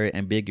things were very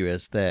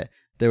ambiguous, that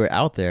they were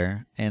out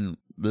there and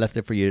left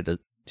it for you to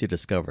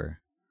discover,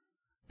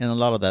 and a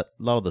lot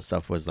of the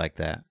stuff was like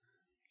that.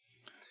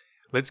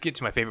 Let's get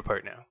to my favorite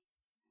part now.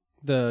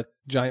 The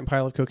giant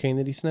pile of cocaine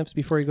that he sniffs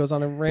before he goes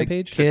on a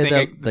rampage.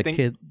 The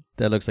kid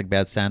that looks like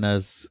Bad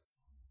Santa's.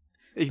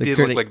 He did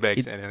look like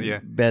Bad Santa,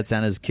 yeah. Bad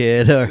Santa's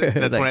kid.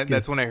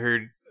 That's when I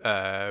heard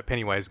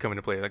Pennywise come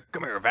into play, like,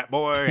 come here, fat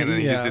boy, and then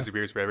he just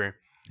disappears forever.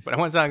 But I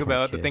want to talk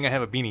about the thing I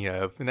have a beanie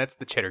of, and that's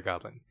the Cheddar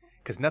Goblin.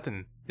 Because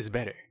nothing is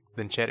better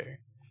than cheddar.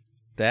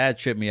 That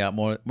tripped me out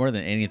more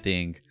than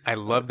anything. I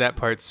love that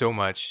part so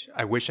much.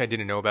 I wish I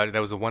didn't know about it. That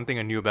was the one thing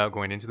I knew about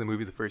going into the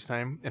movie the first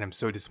time, and I'm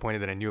so disappointed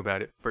that I knew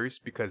about it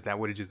first, because that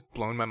would have just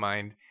blown my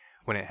mind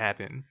when it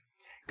happened.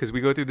 Because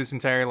we go through this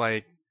entire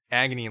like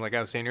agony, like I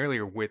was saying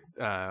earlier, with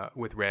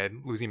Red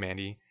losing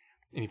Mandy,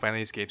 and he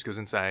finally escapes, goes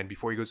inside.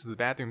 Before he goes to the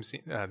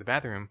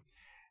bathroom,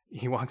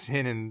 he walks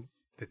in and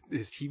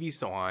his TV's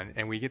still on,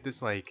 and we get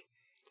this like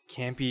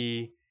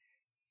campy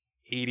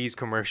 80s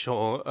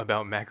commercial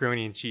about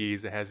macaroni and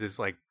cheese that has this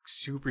like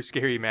super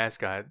scary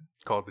mascot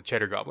called the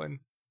Cheddar Goblin.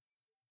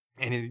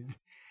 And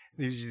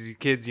there's these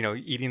kids, you know,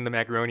 eating the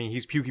macaroni.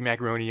 He's puking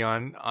macaroni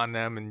on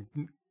them,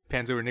 and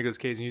pans over Nicolas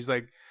Cage, and he's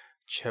like,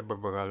 Cheddar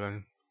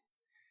Goblin.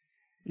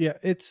 Yeah,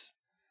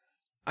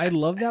 I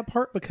love that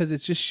part because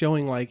it's just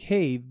showing like,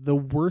 hey, the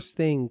worst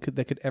thing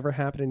that could ever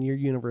happen in your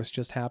universe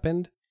just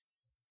happened.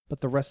 But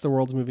the rest of the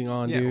world's moving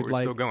on, dude. We're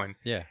like, still going.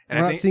 Yeah. And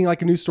we're not seeing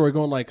like a news story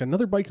going like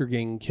another biker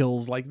gang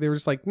kills. Like they were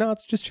just like, no,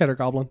 it's just Cheddar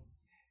Goblin.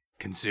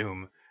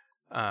 Consume.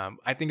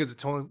 I think it's a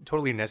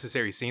totally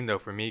necessary scene though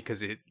for me,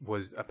 because it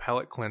was a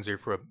palate cleanser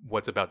for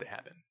what's about to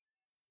happen,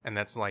 and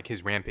that's like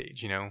his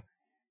rampage, you know.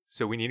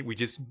 So we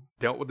just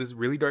dealt with this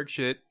really dark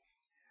shit,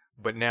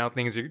 but now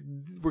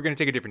we're gonna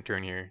take a different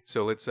turn here.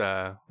 So let's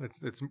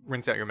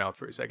rinse out your mouth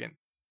for a second.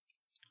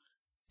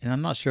 And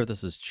I'm not sure if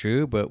this is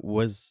true, but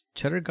was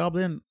Cheddar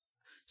Goblin?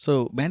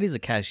 So Mandy's a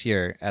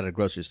cashier at a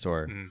grocery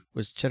store. Mm.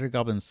 Was Cheddar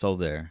Goblin sold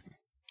there?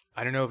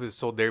 I don't know if it was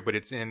sold there, but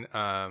it's in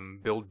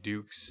Bill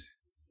Duke's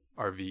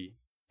RV.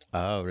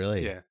 Oh,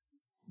 really? Yeah.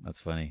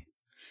 That's funny.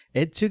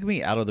 It took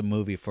me out of the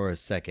movie for a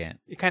second.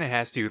 It kind of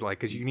has to, like,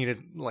 because you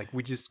needed, like,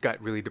 we just got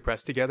really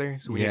depressed together,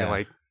 so we need to,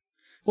 like,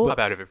 pop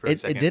out of it for a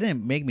second. It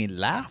didn't make me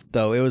laugh,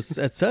 though. It was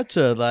such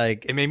a,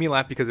 like... It made me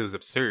laugh because it was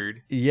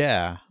absurd.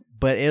 Yeah.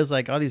 But it was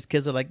like all these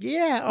kids are like,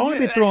 yeah, I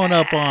want to be thrown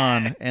up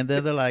on. And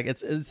then they're like,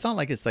 it's not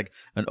like it's like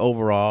an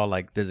overall,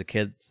 like there's a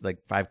kid, like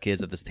 5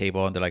 kids at this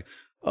table, and they're like,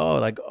 oh,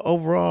 like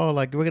overall,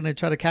 like we're going to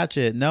try to catch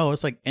it. No,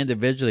 it's like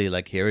individually,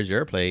 like here's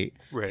your plate.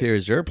 Right.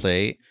 Here's your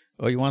plate.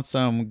 Oh, you want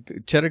some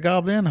Cheddar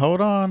Goblin? Hold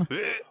on.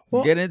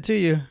 Well, get it to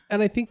you.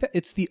 And I think that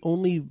it's the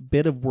only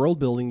bit of world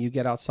building you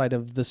get outside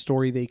of the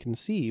story they can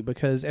see,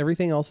 because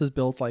everything else is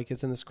built like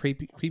it's in this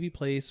creepy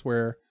place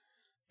where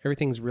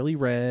everything's really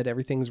red.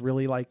 Everything's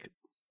really like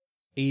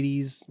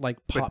 80s like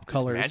pop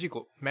colors. It's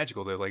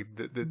magical though, like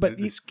the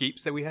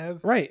escapes that we have.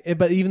 Right.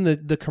 But even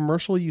the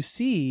commercial you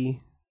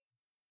see,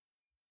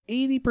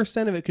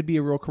 80% of it could be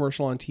a real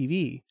commercial on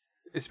TV.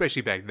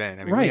 Especially back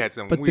then. I mean, we had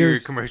some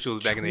weird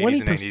commercials back in the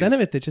 80s and 90s. 20%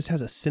 of it that just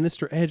has a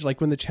sinister edge,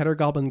 like when the Cheddar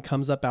Goblin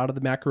comes up out of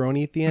the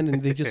macaroni at the end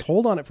and they just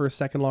hold on it for a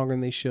second longer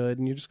than they should,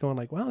 and you're just going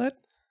like, wow,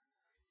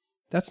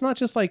 that's not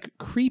just like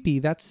creepy,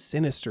 that's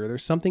sinister.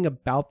 There's something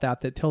about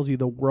that tells you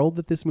the world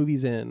that this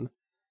movie's in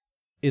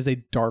is a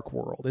dark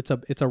world.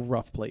 It's a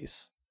rough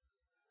place.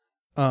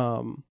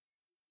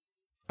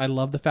 I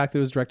love the fact that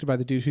it was directed by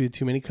the dude who did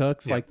Too Many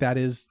Cooks. Yeah. Like that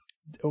is,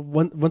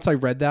 once I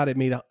read that, it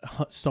made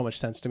so much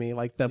sense to me.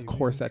 Like, of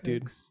course, that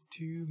dude.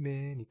 Too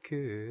many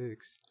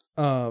cooks.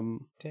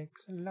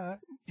 Takes a lot.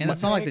 And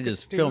it's not like they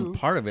just filmed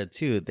part of it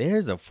too.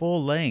 There's a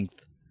full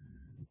length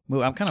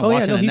movie. I'm kind of Oh, yeah,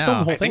 watching no, it he filmed now.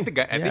 the whole I think the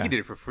guy. I Yeah. think he did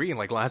it for free in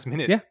like last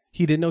minute. Yeah,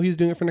 he didn't know he was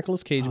doing it for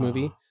Nicolas Cage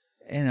movie.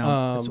 And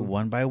it's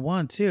one by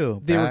one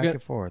too. They Back were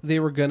and forth. They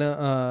were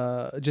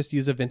gonna just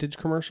use a vintage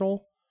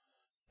commercial,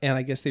 and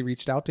I guess they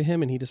reached out to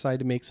him, and he decided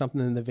to make something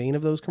in the vein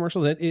of those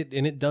commercials, and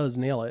it does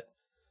nail it.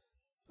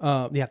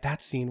 Yeah,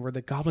 that scene where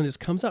the goblin just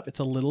comes up. It's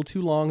a little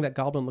too long. That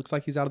goblin looks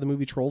like he's out of the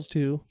movie Trolls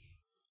 2.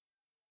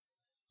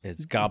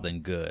 It's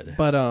goblin good.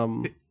 But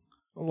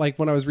like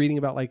when I was reading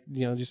about like,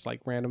 you know, just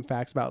like random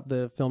facts about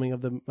the filming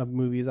of the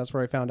movies, that's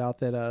where I found out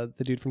that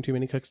the dude from Too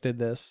Many Cooks did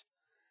this.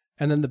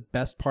 And then the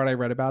best part I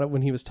read about it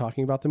when he was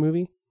talking about the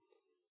movie,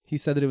 he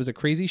said that it was a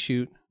crazy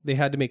shoot. They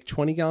had to make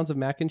 20 gallons of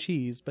mac and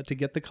cheese, but to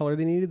get the color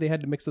they needed, they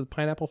had to mix it with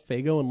pineapple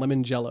Faygo and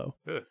lemon jello.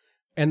 Ugh.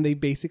 And they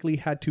basically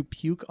had to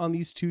puke on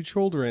these two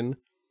children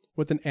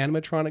with an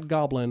animatronic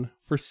goblin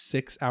for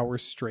 6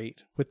 hours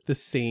straight with the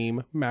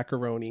same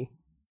macaroni.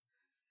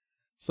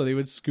 So they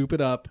would scoop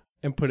it up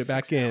and put it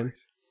back in.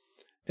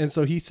 And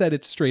so he said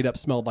it straight up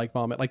smelled like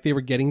vomit. Like they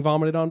were getting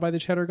vomited on by the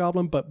cheddar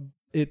goblin, but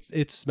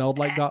it smelled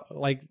like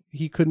like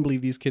he couldn't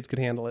believe these kids could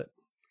handle it.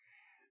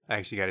 I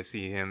actually got to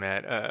see him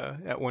at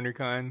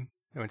WonderCon.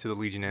 I went to the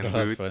Legion N That's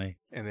booth, funny.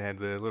 and they had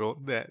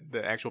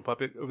the actual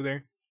puppet over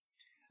there.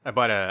 I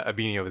bought a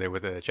beanie over there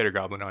with a cheddar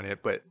goblin on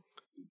it, but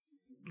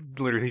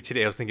literally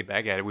today I was thinking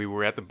back at it. We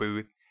were at the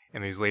booth,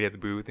 and there was a lady at the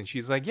booth, and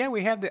she's like, "Yeah,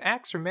 we have the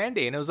axe from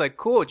Mandy," and I was like,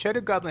 "Cool,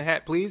 cheddar goblin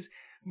hat, please."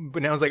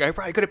 But now I was like, I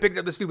probably could have picked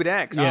up the stupid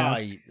axe.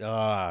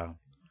 Yeah.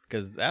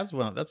 Because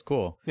that's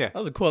cool. Yeah. That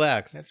was a cool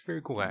axe. That's a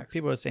very cool axe.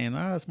 People are saying,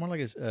 it's more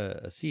like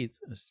a seat.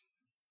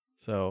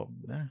 So,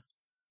 yeah.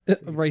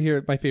 Right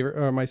here, my favorite,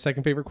 or my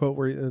second favorite quote,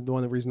 where the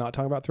one that he's not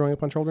talking about throwing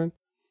up on children.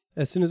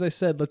 As soon as I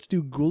said, "Let's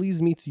do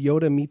Ghoulies meets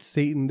Yoda meets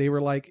Satan," they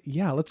were like,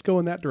 "Yeah, let's go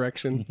in that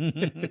direction."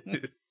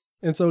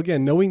 And so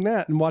again, knowing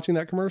that and watching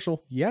that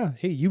commercial, yeah,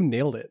 hey, you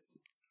nailed it.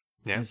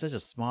 Yeah. And it's such a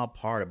small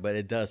part, but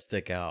it does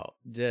stick out.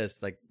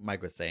 Just like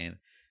Mike was saying,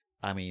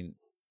 I mean,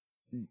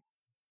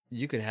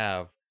 you could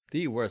have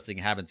the worst thing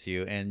happen to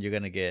you, and you're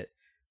gonna get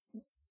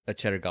a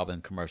Cheddar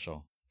Goblin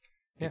commercial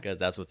because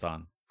that's what's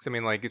on. So, I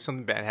mean, like, if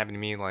something bad happened to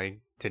me, like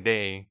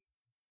today,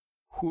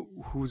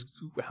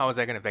 how is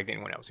that going to affect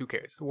anyone else? Who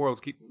cares? The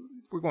world's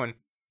we're going.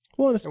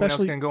 Well, and Everyone else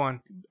especially, can go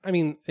on. I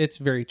mean, it's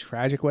very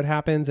tragic what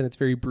happens, and it's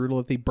very brutal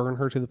if they burn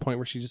her to the point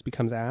where she just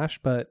becomes ash.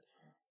 But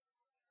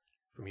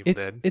From Evil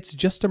Dead. it's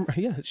just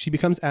she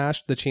becomes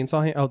ash. The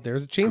chainsaw.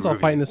 There's a chainsaw Groovy.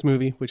 fight in this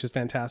movie, which is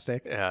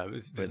fantastic.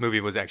 This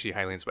movie was actually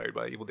highly inspired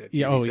by Evil Dead.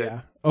 Yeah. TV Oh set.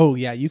 yeah. Oh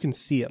yeah. You can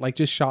see it. Like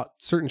just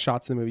certain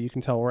shots in the movie, you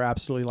can tell we're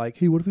absolutely like,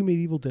 hey, what if we made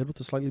Evil Dead with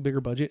a slightly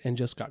bigger budget and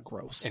just got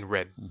gross? And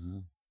red.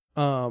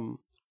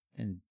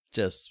 And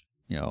just,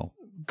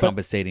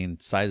 compensating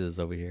sizes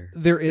over here.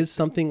 There is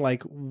something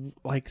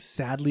like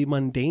sadly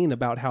mundane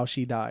about how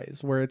she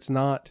dies, where it's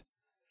not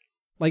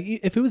like,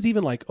 if it was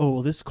even like,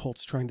 oh, this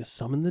cult's trying to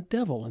summon the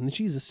devil and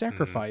she's a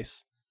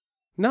sacrifice.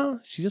 No,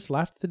 she just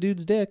laughed at the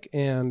dude's dick,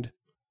 and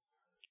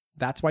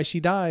that's why she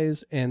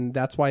dies. And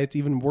that's why it's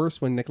even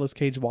worse when Nicolas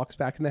Cage walks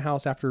back in the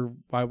house after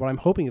what I'm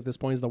hoping at this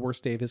point is the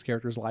worst day of his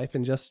character's life,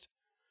 and just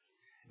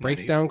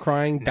breaks down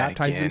crying,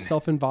 baptizes again.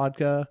 himself in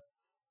vodka,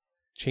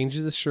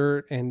 changes his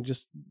shirt, and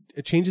just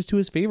it changes to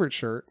his favorite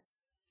shirt,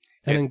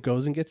 and then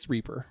goes and gets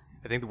Reaper.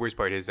 I think the worst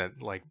part is that,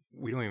 like,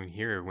 we don't even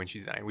hear her when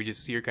she's dying. We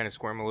just see her kind of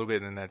squirm a little bit,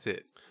 and then that's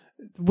it.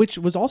 Which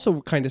was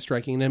also kind of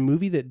striking in a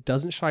movie that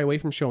doesn't shy away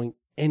from showing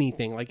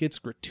anything. Like, it's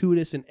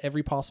gratuitous in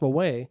every possible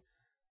way.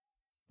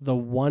 The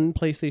one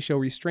place they show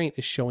restraint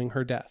is showing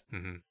her death.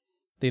 Mm-hmm.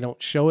 They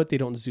don't show it. They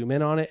don't zoom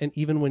in on it. And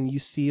even when you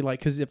see,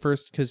 like,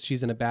 because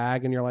she's in a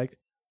bag and you're like,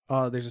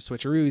 oh, there's a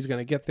switcheroo, he's going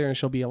to get there and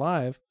she'll be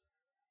alive.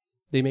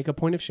 They make a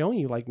point of showing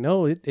you, like,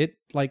 no, it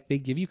like, they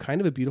give you kind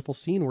of a beautiful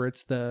scene where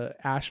it's the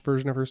ash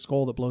version of her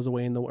skull that blows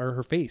away or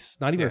her face,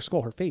 not even her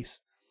skull, her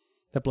face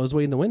that blows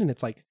away in the wind. And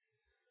it's like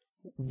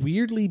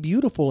weirdly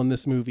beautiful in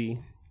this movie.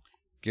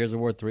 Gears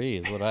of War 3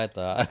 is what I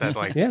thought. That,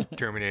 like, Yeah.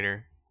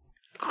 Terminator.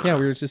 Yeah,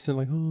 we were just in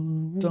like,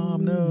 oh,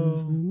 Dom,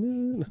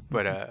 no.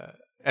 But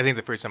I think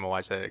the first time I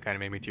watched that, it kind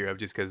of made me tear up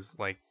just because,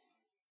 like,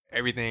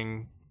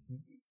 everything,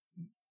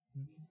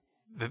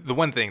 the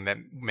one thing that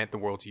meant the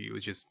world to you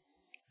is just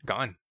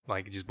gone.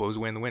 Like, it just blows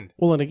away in the wind.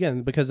 Well, and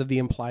again, because of the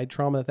implied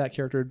trauma that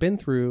character had been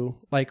through,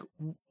 like,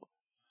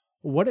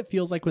 what it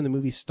feels like when the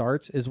movie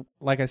starts is,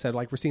 like I said,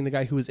 like, we're seeing the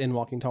guy who was in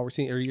Walking Tall. We're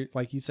seeing,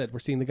 like you said, we're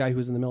seeing the guy who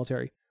was in the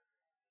military.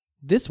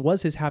 This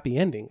was his happy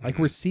ending. Like,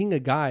 we're seeing a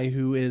guy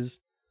who is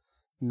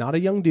not a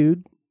young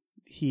dude.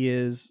 He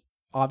is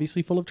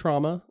obviously full of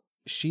trauma.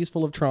 She's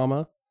full of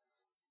trauma.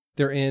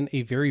 They're in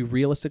a very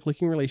realistic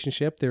looking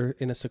relationship. They're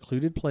in a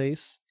secluded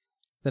place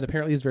that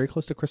apparently is very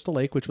close to Crystal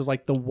Lake, which was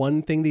like the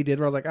one thing they did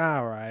where I was like,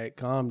 all right,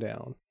 calm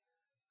down.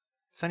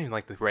 It's not even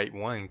like the right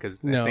one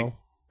because No. I think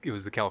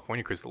the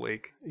California Crystal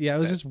Lake. Yeah, it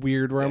was just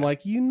weird where I'm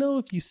like,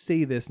 if you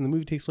say this and the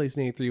movie takes place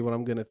in 83, what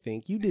I'm going to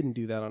think, you didn't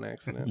do that on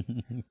accident.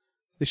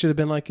 They should have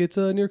been like, it's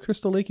near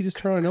Crystal Lake, you just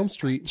turn on Elm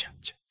Street.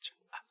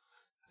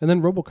 And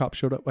then RoboCop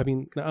showed up. I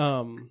mean,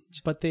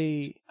 but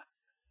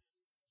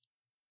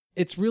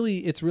it's really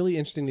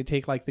interesting to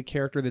take like the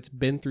character that's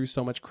been through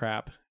so much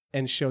crap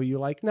and show you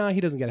like, nah,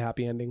 he doesn't get a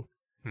happy ending.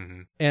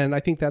 Mm-hmm. And I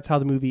think that's how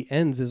the movie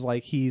ends, is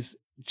like he's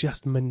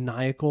just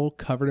maniacal,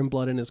 covered in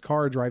blood in his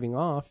car, driving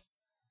off.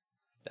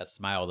 That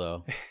smile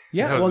though.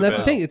 Yeah, well, that's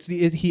the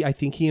thing. I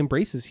think he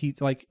embraces. He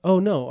like, oh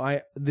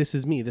no, this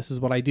is me. This is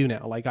what I do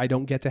now. Like, I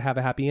don't get to have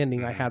a happy ending.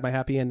 Mm-hmm. I had my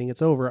happy ending.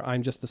 It's over.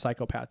 I'm just the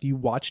psychopath. You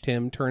watched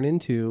him turn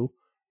into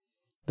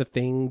the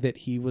thing that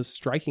he was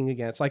striking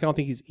against. Like, I don't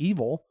think he's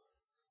evil,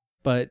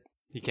 but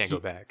he can't go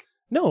back.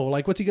 No,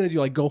 like, what's he gonna do?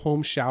 Like, go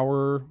home,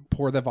 shower,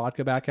 pour the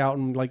vodka back out,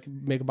 and like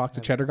make a box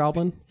of Cheddar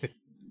Goblin? I think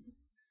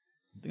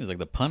it's like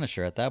the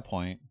Punisher at that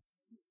point.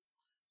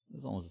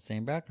 It's almost the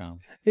same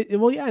background.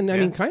 Well, yeah, and I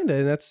mean, kind of.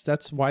 And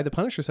that's why the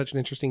Punisher is such an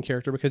interesting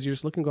character, because you're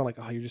just looking, going like,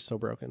 oh, you're just so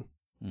broken.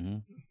 Mm-hmm.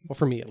 Well,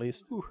 for me at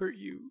least. Who hurt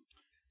you?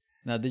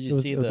 Now, did you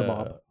see the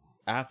Bob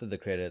after the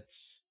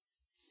credits?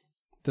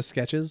 The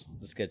sketches.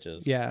 The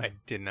sketches. Yeah, I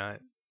did not.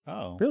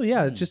 Oh, really?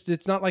 Yeah,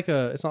 it's not like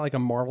a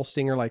Marvel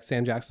stinger like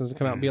Sam Jackson's to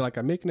come out and be like,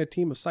 I'm making a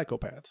team of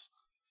psychopaths.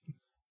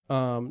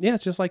 Yeah,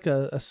 it's just like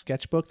a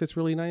sketchbook that's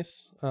really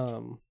nice.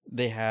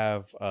 They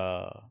have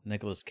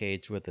Nicolas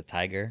Cage with the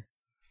tiger,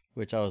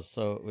 which I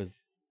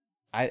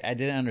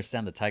didn't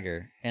understand the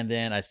tiger, and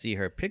then I see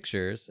her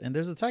pictures, and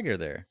there's a tiger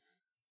there.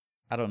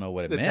 I don't know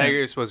what it meant. The tiger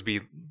is supposed to be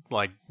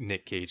like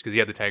Nick Cage, because he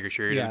had the tiger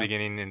shirt at the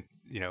beginning, and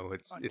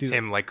it's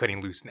him like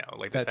cutting loose now.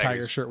 Like that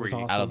tiger shirt was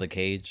awesome. Out of the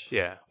cage.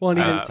 Yeah. Well, and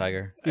even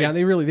tiger. Yeah,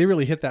 they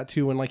really hit that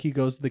too when like he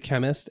goes to the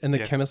chemist, and the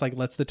chemist like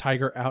lets the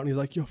tiger out, and he's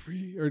like, "You're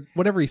free," or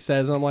whatever he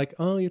says, and I'm like,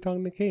 "Oh, you're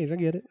talking to Cage. I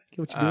get it. I get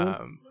what you're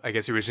doing." I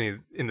guess originally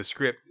in the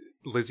script,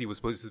 Lizzie was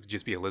supposed to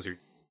just be a lizard.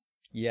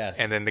 Yes.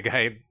 And then the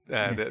guy,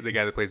 the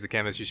guy that plays the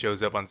chemist, just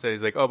shows up on set.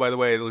 He's like, "Oh, by the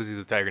way, Lizzie's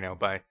a tiger now.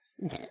 Bye."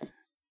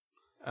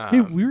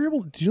 Hey, we were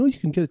able. Do you know you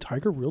can get a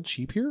tiger real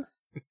cheap here?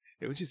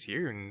 It was just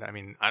here, and I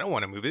mean, I don't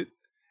want to move it.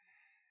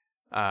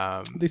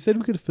 They said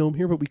we could film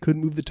here, but we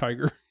couldn't move the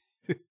tiger.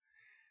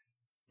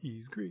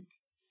 He's great.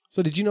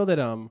 So did you know that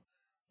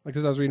like,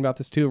 as I was reading about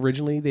this too,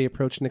 originally they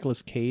approached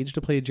Nicolas Cage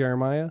to play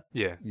Jeremiah.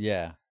 Yeah.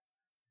 Yeah.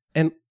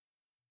 And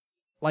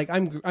like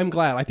I'm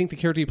glad. I think the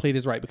character he played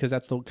is right, because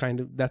that's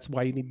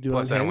why you need to do it.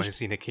 Plus, I don't want to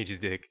see Nick Cage's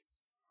dick.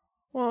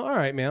 Well, all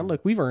right, man.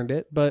 Look, we've earned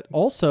it, but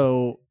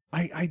also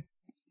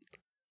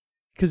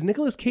because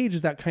Nicolas Cage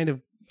is that kind of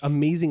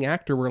amazing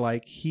actor where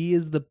like he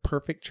is the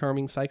perfect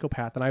charming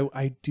psychopath, and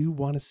I do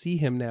want to see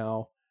him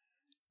now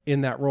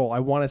in that role. I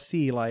want to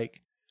see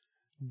like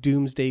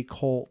Doomsday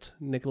Cult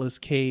Nicolas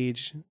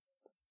Cage.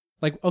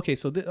 Like, okay,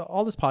 so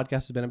all this podcast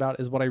has been about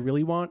is what I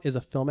really want is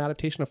a film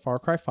adaptation of Far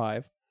Cry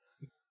 5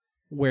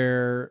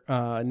 where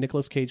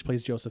Nicolas Cage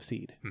plays Joseph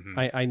Seed. Mm-hmm.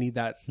 I need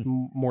that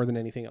more than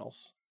anything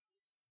else.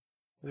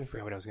 I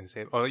forgot what I was going to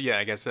say. Oh yeah,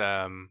 I guess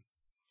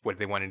what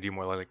they want to do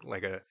more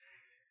like a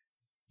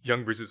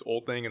young versus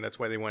old thing, and that's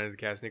why they wanted to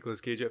cast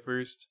Nicolas Cage at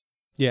first.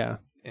 Yeah.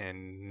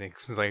 And Nick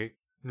was like,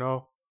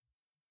 no.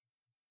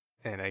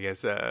 And I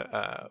guess it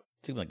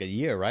took like a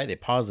year, right? They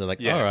paused it like,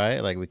 all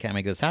right, like we can't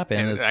make this happen.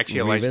 And actually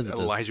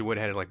Elijah Wood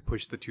had to like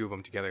push the two of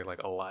them together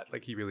like a lot.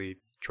 Like he really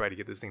tried to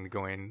get this thing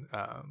going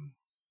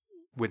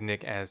with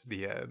Nick as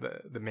the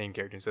main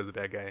character instead of the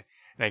bad guy.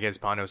 And I guess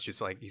Panos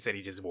just like, he said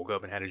he just woke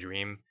up and had a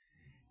dream,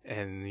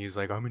 and he's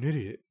like, I'm an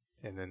idiot.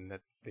 And then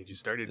they just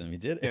started. And we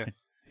did it. Yeah.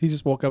 He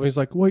just woke up and he's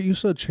like, wait, you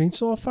said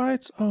chainsaw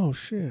fights? Oh,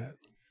 shit.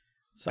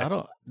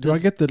 So do I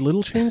get the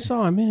little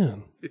chainsaw? I'm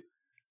in.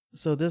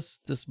 So this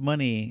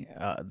movie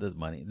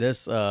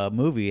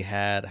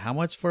had how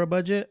much for a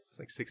budget? It's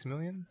like $6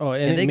 million. Oh,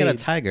 and they got a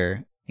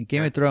tiger. In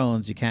Game of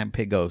Thrones, you can't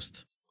pay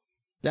Ghost.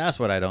 That's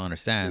what I don't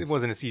understand. It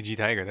wasn't a CG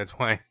tiger. That's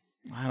why.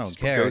 I don't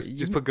care.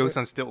 Just put Ghost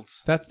on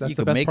stilts. That's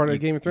the best part of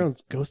Game of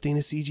Thrones. Ghost ain't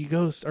a CG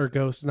ghost, or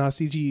Ghost, not a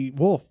CG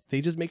wolf.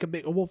 They just make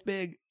a wolf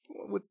big.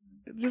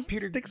 It just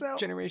computer sticks out.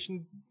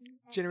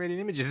 Generated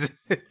images.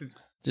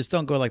 Just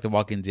don't go like The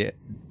Walking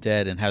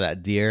Dead and have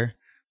that deer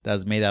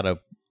that's made out of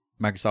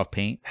Microsoft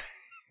Paint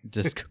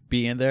just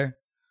be in there.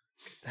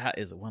 That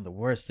is one of the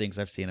worst things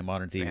I've seen in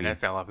modern TV. Man, I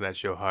fell off of that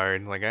show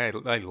hard. Like I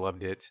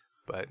loved it,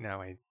 but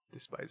now I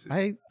despise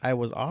it. I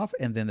was off,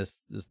 and then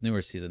this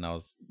newer season I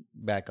was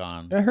back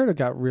on. I heard it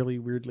got really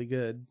weirdly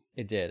good.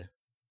 It did.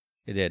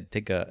 It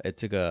took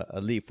a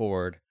leap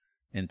forward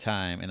in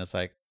time, and it's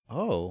like,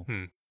 oh,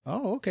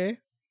 okay.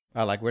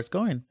 I like where it's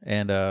going,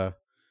 and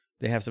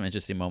they have some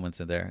interesting moments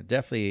in there.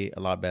 Definitely a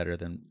lot better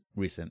than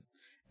recent.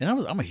 And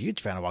I'm a huge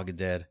fan of Walking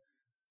Dead.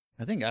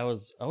 I think I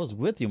was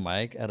with you,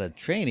 Mike, at a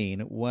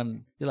training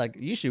when you're like,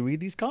 you should read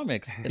these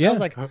comics. And I was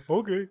like,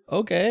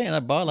 okay. And I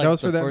bought like that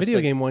was for that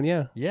video game one,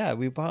 yeah. Yeah,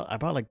 I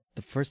bought like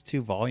the first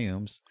 2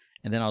 volumes,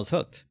 and then I was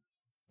hooked.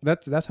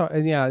 That's how,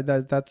 and yeah,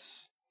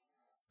 that's.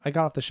 I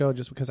got off the show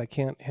just because I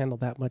can't handle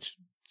that much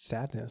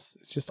sadness.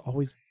 It's just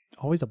always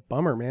a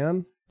bummer,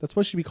 man. That's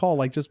what should be called,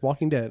 like just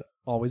Walking Dead.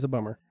 Always a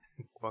bummer.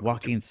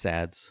 Walking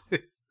Sads.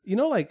 You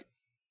know, like,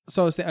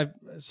 so I was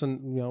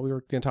we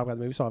were going to talk about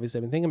the movie, so obviously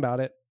I've been thinking about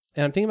it,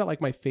 and I'm thinking about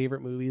like my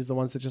favorite movies, the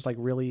ones that just like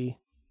really,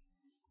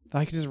 that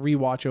I could just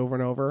rewatch over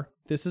and over.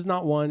 This is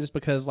not one just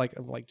because like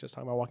just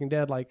talking about Walking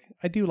Dead, like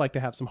I do like to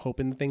have some hope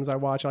in the things I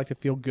watch. I like to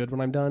feel good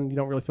when I'm done.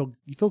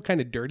 You feel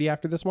kind of dirty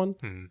after this one.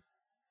 Hmm.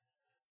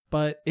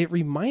 But it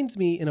reminds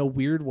me in a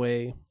weird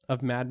way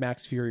of Mad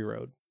Max Fury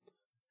Road,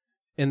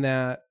 in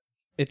that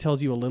it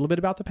tells you a little bit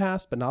about the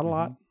past, but not a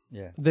lot.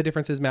 Yeah. The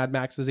difference is Mad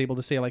Max is able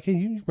to say like, hey,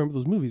 you remember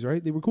those movies,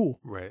 right? They were cool.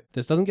 Right.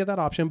 This doesn't get that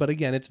option, but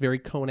again, it's very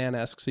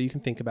Conan-esque, so you can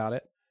think about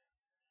it.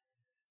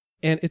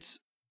 And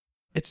it's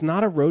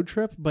not a road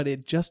trip, but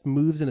it just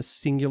moves in a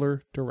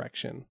singular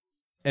direction.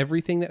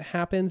 Everything that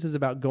happens is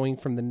about going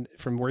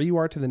from where you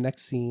are to the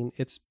next scene.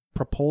 It's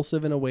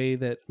propulsive in a way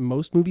that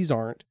most movies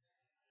aren't.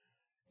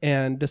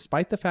 And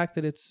despite the fact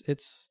that I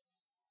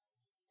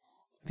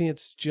think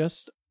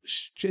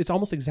it's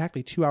almost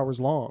exactly 2 hours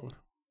long.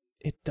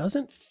 It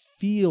doesn't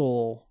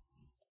feel,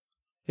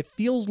 it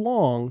feels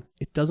long.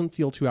 It doesn't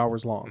feel 2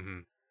 hours long. Mm-hmm.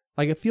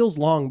 Like it feels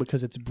long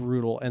because it's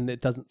brutal and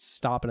it doesn't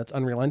stop and it's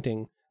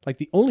unrelenting. Like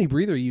the only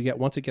breather you get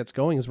once it gets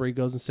going is where he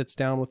goes and sits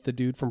down with the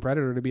dude from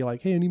Predator to be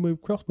like, hey, I need my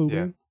crossbow,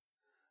 man.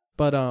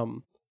 But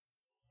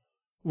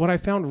what I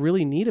found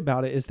really neat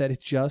about it is that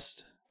it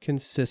just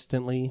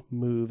consistently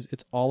moves.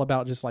 It's all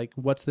about just like,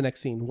 what's the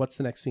next scene? What's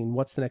the next scene?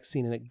 What's the next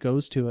scene? And it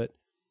goes to it.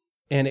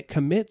 And it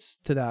commits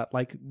to that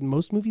like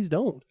most movies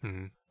don't.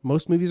 Mm-hmm.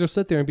 Most movies will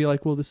sit there and be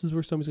like, well, this is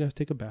where somebody's going to have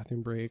to take a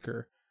bathroom break,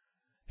 or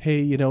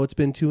hey, it's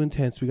been too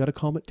intense. We got to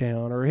calm it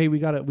down. Or hey, we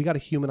got to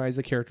humanize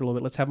the character a little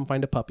bit. Let's have him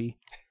find a puppy.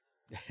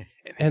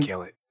 and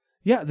kill it.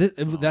 Yeah,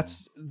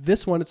 that's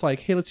this one. It's like,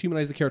 hey, let's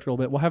humanize the character a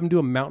little bit. We'll have him do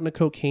a mountain of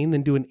cocaine,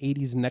 then do an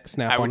 80s neck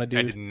snap on a dude.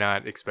 I did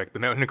not expect the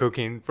mountain of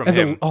cocaine from and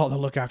him. The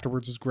look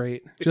afterwards was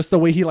great. Just the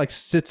way he like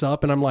sits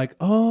up, and I'm like,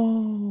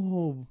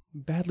 oh,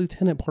 Bad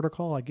Lieutenant Porter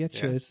Call. I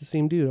get you. It's the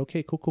same dude.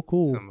 Okay,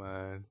 cool.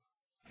 Some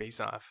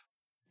face off.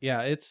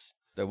 Yeah,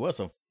 there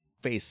was a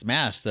face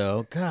smash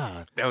though.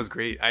 God, that was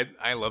great.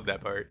 I love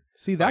that part.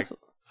 See, that's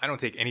I don't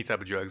take any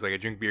type of drugs. Like I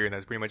drink beer and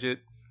that's pretty much it.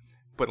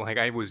 But like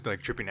I was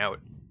like tripping out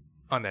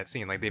on that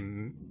scene. Like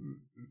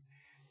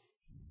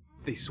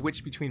they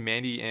switched between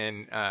Mandy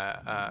and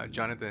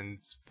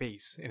Jonathan's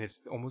face, and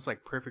it's almost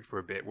like perfect for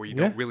a bit where you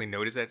don't really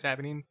notice that's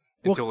happening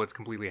until it's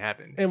completely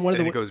happened, and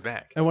then it goes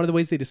back. And one of the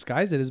ways they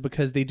disguise it is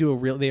because they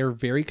are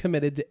very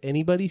committed to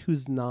anybody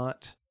who's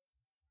not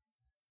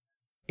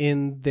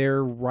in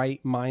their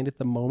right mind at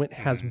the moment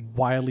has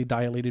wildly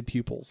dilated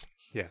pupils.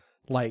 Yeah,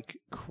 like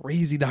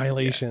crazy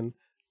dilation,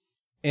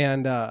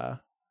 and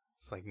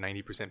it's like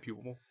 90%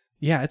 pupil.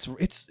 Yeah,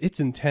 it's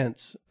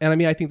intense. And I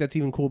mean, I think that's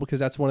even cool because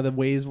that's one of the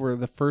ways where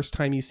the first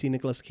time you see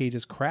Nicolas Cage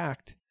is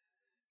cracked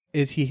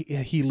is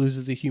he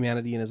loses the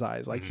humanity in his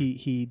eyes. Like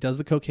he does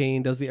the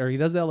cocaine, he does the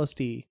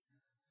LSD,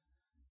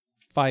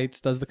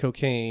 fights, does the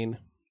cocaine,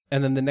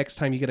 and then the next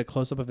time you get a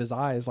close up of his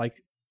eyes,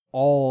 like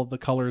all the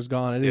color is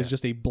gone. It is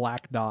just a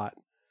black dot.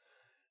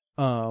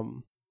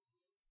 And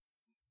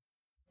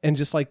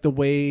just like the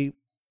way,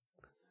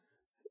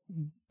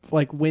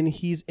 like when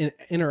he's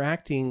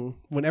interacting,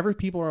 whenever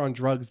people are on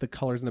drugs, the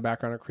colors in the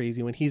background are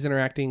crazy. When he's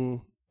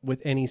interacting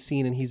with any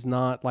scene and he's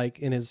not like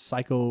in his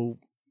psycho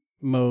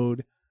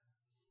mode,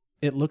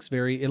 it looks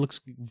very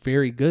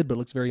good, but it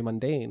looks very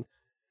mundane.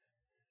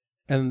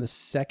 And the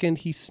second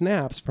he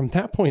snaps, from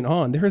that point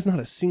on, there is not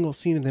a single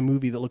scene in the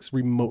movie that looks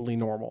remotely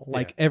normal.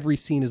 Like every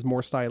scene is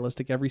more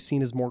stylistic. Every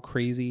scene is more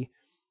crazy.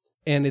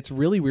 And it's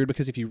really weird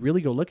because if you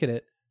really go look at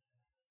it,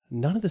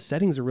 none of the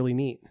settings are really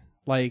neat.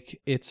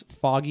 Like it's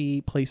foggy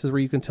places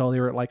where you can tell they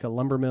were at like a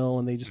lumber mill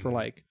and they just were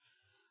like,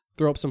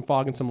 throw up some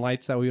fog and some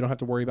lights that way you don't have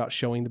to worry about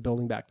showing the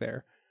building back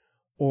there.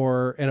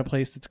 Or in a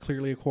place that's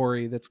clearly a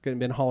quarry that's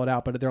been hollowed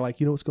out, but they're like,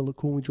 it's going to look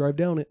cool when we drive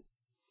down it.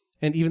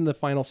 And even the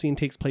final scene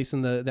takes place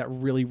in that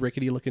really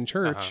rickety looking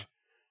church.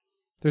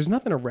 There's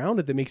nothing around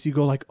it that makes you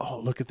go like, oh,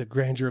 look at the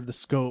grandeur of the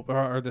scope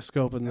or the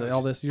scope and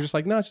all this. You're just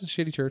like, no, it's just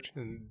a shitty church.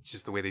 And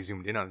just the way they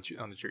zoomed in on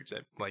the church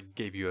that like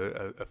gave you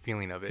a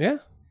feeling of it. Yeah.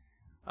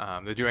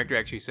 The director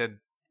actually said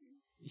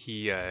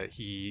he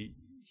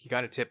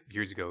got a tip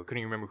years ago. Couldn't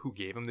even remember who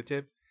gave him the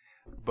tip,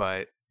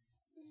 but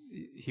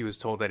he was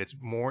told that it's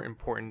more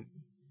important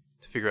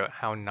to figure out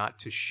how not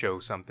to show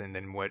something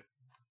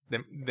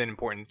than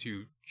important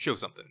to show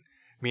something.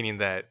 Meaning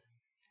that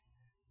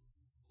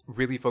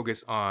really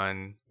focus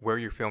on where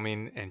you're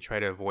filming and try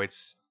to avoid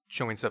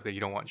showing stuff that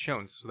you don't want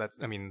shown. So that's,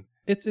 I mean,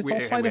 it's all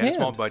sleight of hand. We had a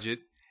small budget,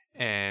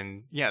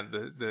 and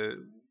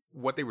the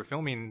what they were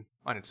filming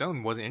on its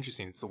own wasn't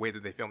interesting. It's the way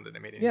that they filmed it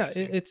that made it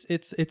interesting.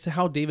 It's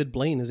how David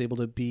Blaine is able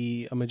to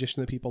be a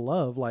magician that people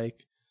love.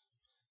 Like,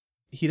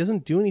 he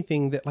doesn't do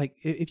anything that, like,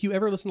 if you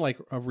ever listen to like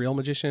a real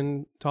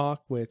magician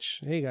talk,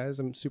 which, hey guys,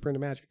 I'm super into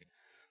magic.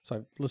 So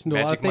I've listened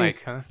to a lot of things.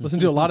 Mike, huh?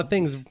 Listened to a lot of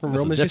things from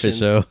real magicians.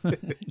 Show.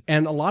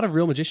 And a lot of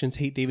real magicians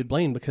hate David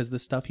Blaine because the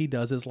stuff he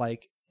does is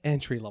like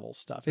entry level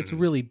stuff. It's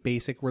really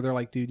basic where they're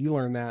like, dude, you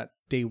learn that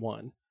day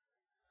one.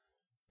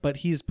 But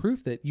he's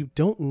proof that you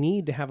don't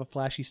need to have a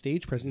flashy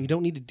stage presence. You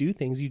don't need to do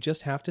things. You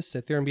just have to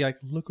sit there and be like,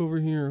 look over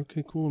here.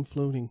 Okay, cool, I'm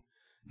floating.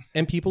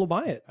 And people will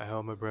buy it. I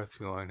held my breath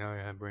too long. Now I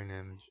have brain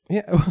damage.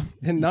 Yeah,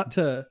 and not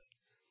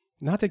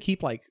to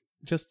keep like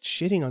just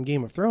shitting on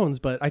Game of Thrones,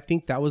 but I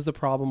think that was the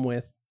problem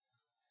with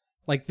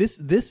like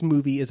this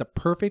movie is a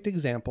perfect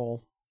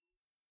example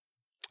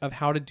of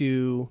how to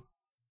do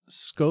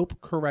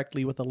scope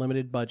correctly with a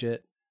limited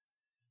budget.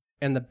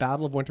 And the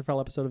Battle of Winterfell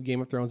episode of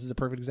Game of Thrones is a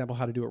perfect example of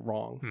how to do it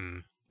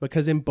wrong.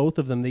 Because in both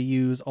of them, they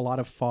use a lot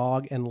of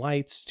fog and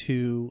lights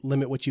to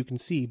limit what you can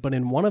see. But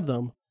in one of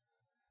them,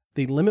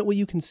 they limit what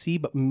you can see,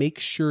 but make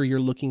sure you're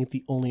looking at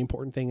the only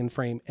important thing in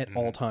frame at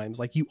all times.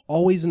 Like you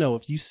always know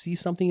if you see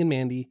something in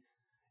Mandy,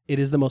 it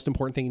is the most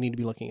important thing you need to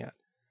be looking at.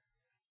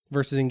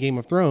 Versus in Game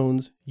of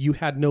Thrones, you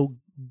had no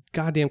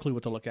goddamn clue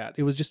what to look at.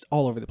 It was just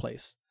all over the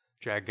place.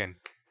 Dragon.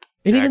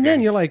 And even then,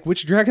 you're like,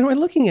 which dragon am I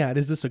looking at?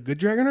 Is this a good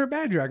dragon or a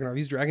bad dragon? Are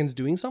these dragons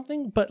doing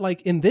something? But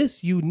like in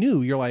this, you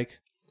knew. You're like,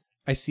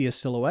 I see a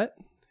silhouette.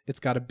 It's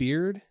got a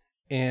beard,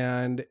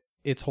 and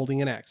it's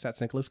holding an axe.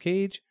 That's Nicolas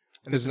Cage.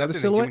 And there's another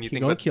silhouette.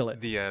 You're going to kill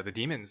it. The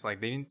demons,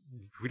 like we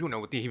don't know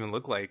what they even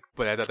look like,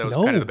 but I thought that was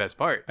kind of the best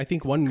part. I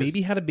think one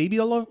maybe had a baby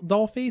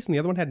doll face, and the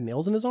other one had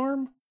nails in his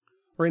arm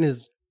or in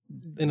his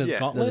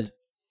gauntlet.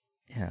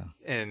 Yeah,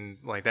 and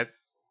like that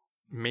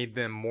made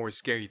them more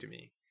scary to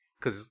me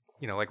because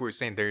like we were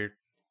saying, they're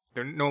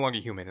no longer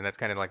human, and that's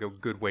kind of like a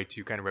good way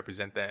to kind of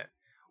represent that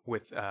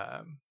with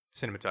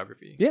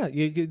cinematography. Yeah,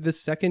 the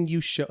second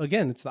you show,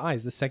 again, it's the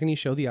eyes. The second you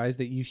show the eyes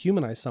that you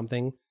humanize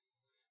something,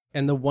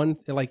 and the one,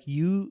 like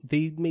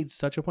they made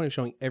such a point of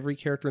showing every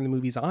character in the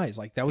movie's eyes.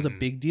 Like that was a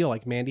big deal.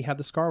 Like Mandy had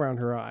the scar around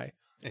her eye.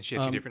 And she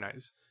had two different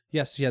eyes.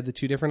 Yes, she had the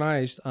two different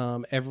eyes.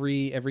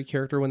 Every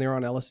character, when they were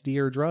on LSD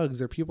or drugs,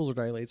 their pupils were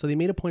dilated. So they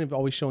made a point of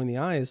always showing the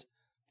eyes.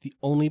 The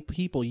only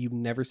people you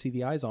never see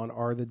the eyes on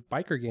are the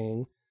biker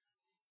gang.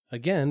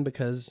 Again,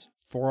 because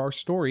for our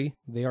story,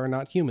 they are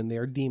not human. They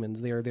are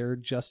demons. They are there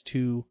just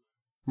to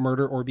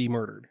murder or be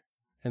murdered.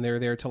 And they're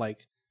there to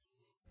like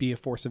be a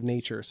force of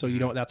nature. So you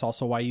don't, that's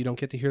also why you don't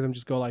get to hear them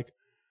just go like,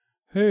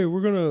 hey,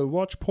 we're going to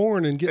watch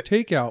porn and get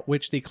takeout,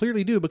 which they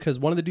clearly do because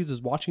one of the dudes is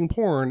watching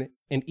porn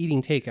and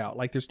eating takeout.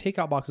 Like there's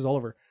takeout boxes all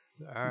over.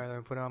 All right, let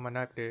me put on my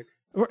knife dick.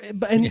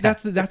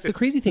 That's the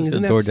crazy thing is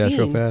in that scene.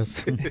 Real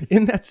fast.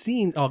 In that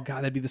scene, oh god,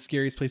 that'd be the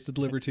scariest place to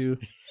deliver to.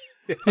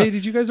 Hey,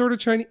 did you guys order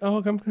Chinese? Oh,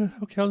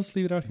 okay, I'll just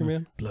leave it out here,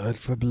 man. Blood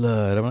for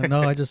blood. I'm like,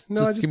 no, I just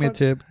give me a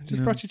tip. I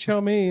just brought you chow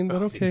mein,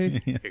 but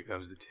okay. Here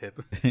comes the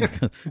tip.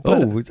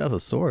 Oh, that's a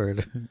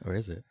sword, or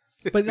is it?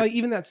 But like,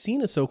 even that scene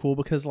is so cool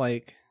because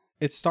like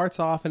it starts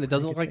off and it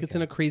doesn't look like it's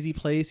in a crazy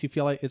place. You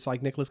feel like it's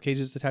like Nicolas Cage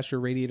is attached to a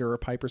radiator or a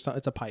pipe or something.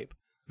 It's a pipe.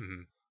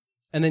 Mm-hmm.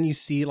 And then you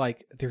see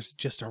like there's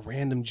just a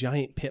random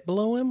giant pit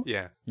below him.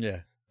 Yeah.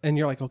 And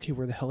you're like, okay,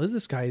 where the hell is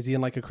this guy? Is he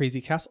in like a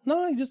crazy castle?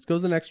 No, he just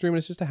goes to the next room and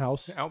it's just a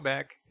house.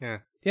 Outback. Yeah.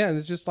 Yeah, and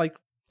it's just like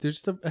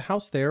there's just a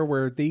house there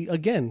where they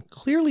again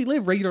clearly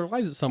live regular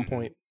lives at some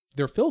point.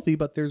 They're filthy,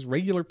 but there's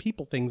regular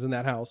people things in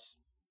that house.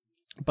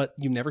 But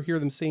you never hear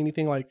them say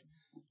anything like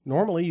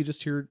normally you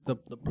just hear the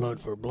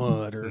blood for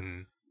blood or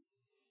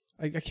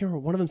I can't remember.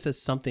 One of them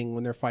says something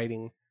when they're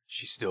fighting.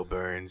 She still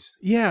burns.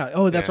 Yeah.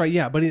 Oh, that's right.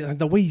 Yeah. But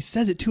the way he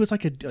says it too, it's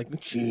like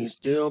she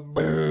still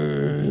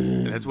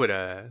burns. And that's what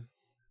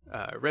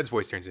Red's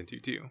voice turns into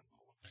too.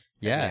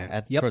 Yeah.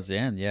 Towards the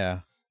end.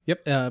 Yeah.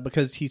 Yep.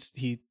 Because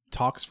he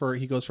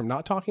goes from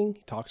not talking,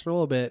 he talks for a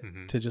little bit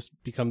to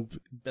just become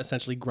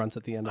essentially grunts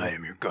at the end. I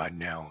am your god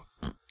now.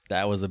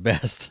 That was the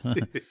best.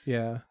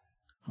 Yeah.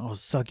 I'll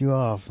suck you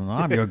off.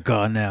 I'm your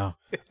god now.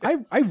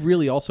 I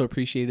really also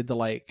appreciated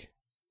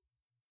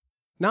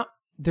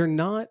they're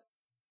not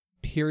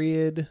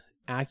period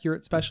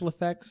accurate special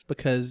effects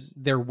because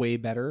they're way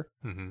better.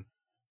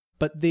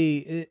 But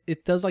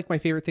it does like my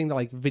favorite thing that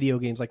like video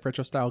games, like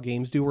retro style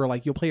games do, where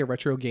like you'll play a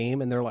retro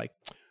game and they're like,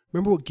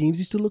 remember what games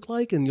used to look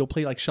like? And you'll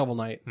play like Shovel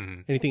Knight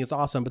and you think it's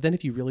awesome. But then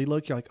if you really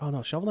look, you're like, oh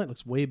no, Shovel Knight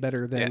looks way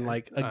better than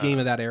like a game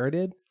of that era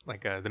did.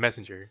 Like The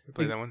Messenger. You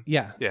play that one?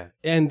 Yeah. Yeah.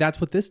 And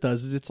that's what this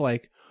does is it's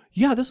like,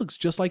 yeah, this looks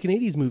just like an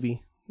 80s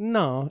movie.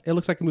 No, it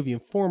looks like a movie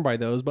informed by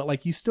those, but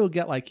like you still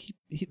get like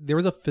there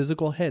was a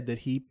physical head that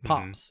he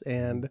pops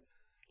and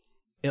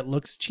it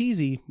looks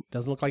cheesy.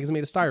 Doesn't look like it's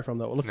made of styrofoam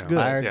though. It looks good.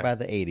 Inspired by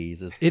the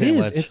 80s. It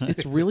is.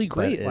 It's really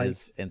great.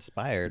 It's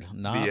inspired.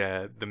 Not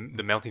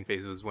the melting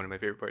face was one of my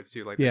favorite parts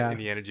too. Like the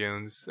Indiana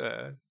Jones.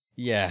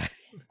 Yeah.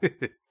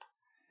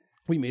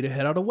 We made a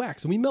head out of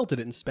wax and we melted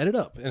it and sped it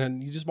up. And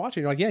then you just watch it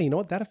and you're like, yeah, you know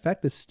what? That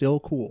effect is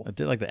still cool. I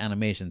did like the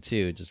animation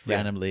too. Just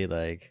randomly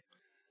like.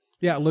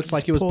 Yeah, it looks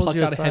like it was plucked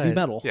out of heavy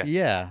metal.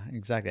 Yeah,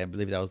 exactly. I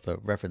believe that was the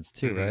reference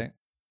too, right?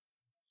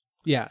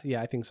 Yeah,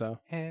 I think so.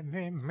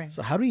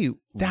 So how do you...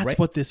 That's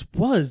what this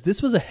was.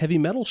 This was a heavy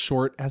metal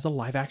short as a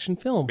live action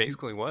film.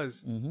 Basically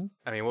was.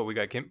 I mean, we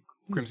got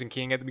Crimson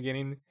King at the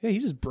beginning. Yeah, he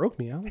just broke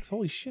me, Alex.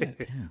 Holy shit.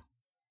 Yeah.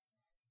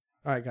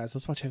 All right, guys,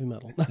 let's watch heavy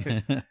metal.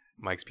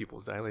 Mike's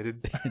pupils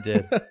dilated. He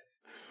did.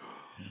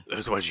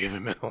 Let's watch heavy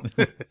metal.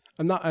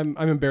 I'm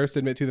embarrassed to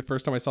admit too, the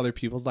first time I saw their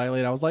pupils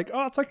dilate, I was like,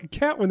 oh, it's like a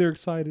cat when they're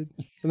excited.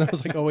 And I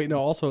was like, oh wait, no,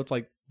 also it's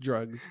like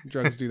drugs.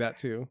 Drugs do that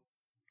too.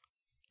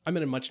 I'm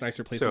in a much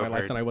nicer place in my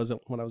life than I was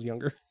when I was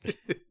younger.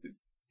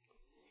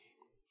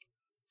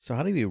 So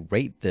how do we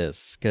rate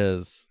this?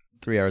 Because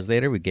 3 hours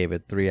later, we gave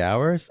it 3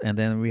 hours, and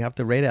then we have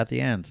to rate it at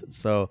the end.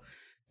 So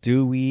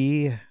do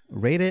we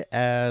rate it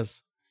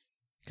as,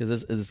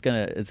 because it's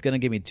gonna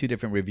give me two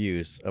different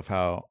reviews of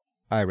how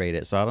I rate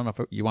it. So I don't know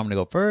if you want me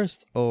to go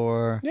first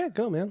or... Yeah,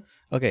 go, man.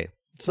 Okay,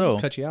 so... I'll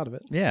just cut you out of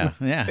it. Yeah,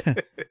 yeah.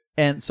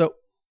 And so,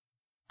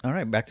 all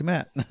right, back to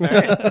Matt. All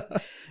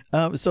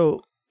right.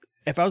 So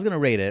if I was going to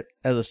rate it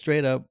as a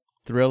straight up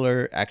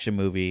thriller action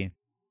movie,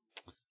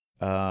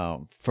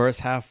 first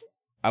half,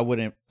 I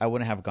wouldn't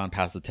have gone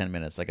past the 10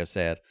 minutes, like I've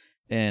said,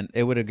 and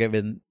it would have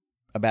given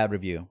a bad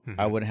review.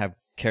 I wouldn't have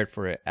cared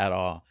for it at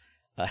all.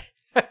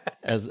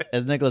 As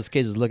Nicolas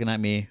Cage is looking at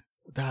me,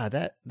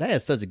 that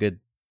is such a good...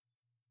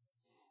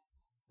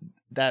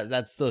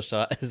 That still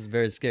shot is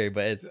very scary,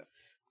 but it's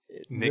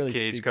Nick really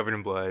Cage covered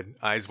in blood,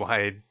 eyes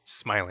wide,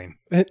 smiling.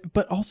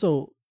 But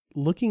also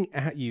looking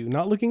at you,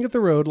 not looking at the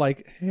road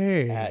like,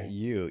 hey. at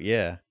you,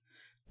 yeah.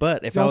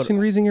 But if Y'all seen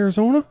Raising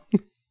Arizona?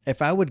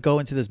 if I would go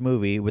into this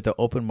movie with an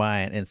open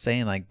mind and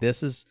saying like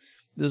this,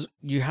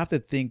 you have to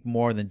think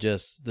more than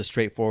just the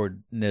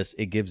straightforwardness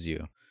it gives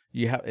you.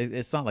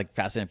 It's not like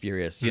Fast and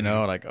Furious, you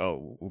know, like,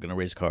 oh, we're gonna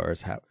race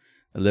cars,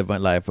 live my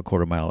life a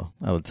quarter mile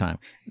at a time.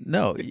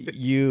 No,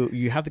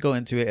 you have to go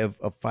into it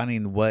of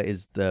finding what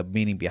is the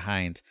meaning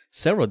behind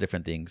several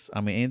different things.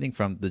 I mean, anything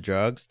from the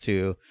drugs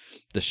to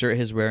the shirt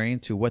he's wearing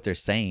to what they're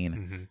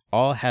saying,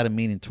 all had a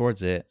meaning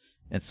towards it.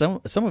 And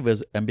some of it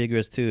is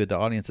ambiguous to the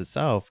audience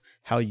itself.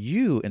 How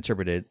you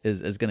interpret it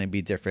is going to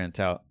be different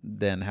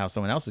than how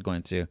someone else is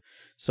going to.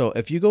 So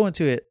if you go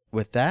into it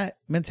with that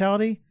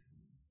mentality,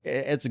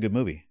 it's a good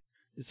movie.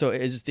 So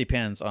it just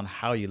depends on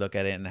how you look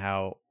at it and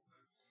how.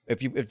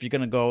 If you're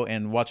gonna go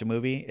and watch a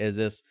movie, is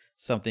this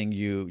something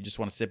you just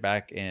want to sit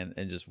back and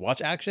just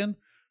watch action?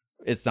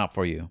 It's not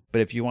for you.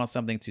 But if you want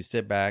something to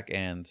sit back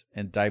and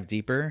dive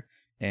deeper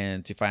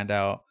and to find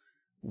out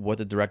what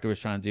the director was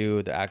trying to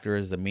do, the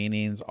actors, the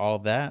meanings, all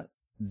of that,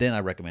 then I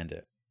recommend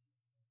it.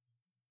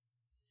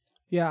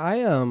 Yeah, I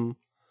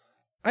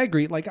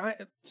agree. Like I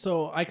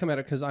come at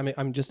it because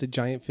I'm just a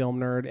giant film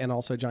nerd and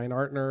also a giant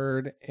art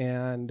nerd,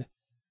 and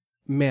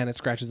man, it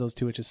scratches those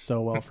two itches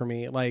so well for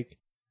me. Like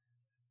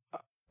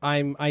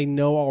I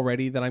know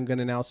already that I'm going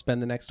to now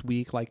spend the next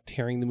week like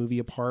tearing the movie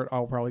apart.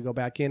 I'll probably go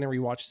back in and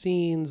rewatch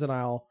scenes, and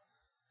I'll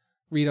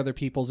read other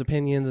people's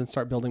opinions and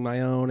start building my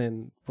own.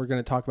 And we're going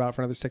to talk about it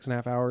for another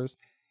 6.5 hours.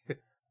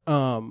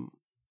 Welcome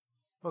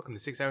to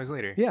 6 hours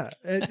later. Yeah.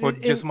 Well,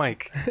 just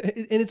Mike.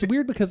 And it's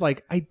weird because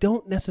like I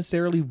don't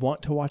necessarily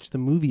want to watch the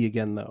movie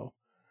again though.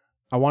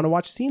 I want to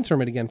watch scenes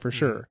from it again for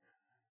sure.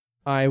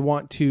 I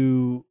want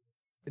to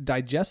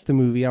digest the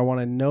movie. I want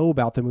to know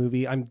about the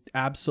movie. I'm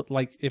absolutely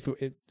like if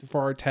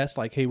for our test,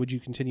 like, hey, would you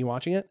continue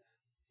watching it?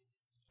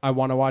 I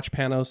want to watch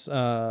Panos.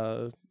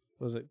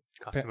 Was it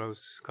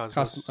Cosmos?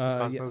 Cosmatos.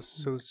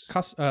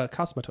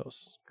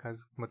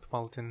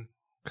 Cosmopolitan.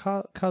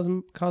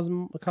 Cosmo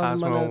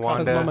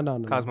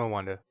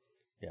Wanda.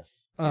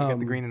 Yes. You got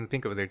the green and the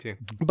pink over there too.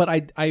 But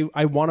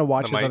I want to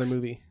watch The his other mics.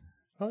 movie.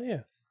 Oh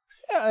yeah.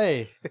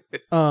 Hey.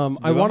 I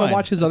want to mine.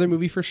 watch his other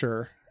movie for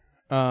sure.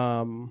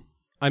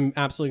 I'm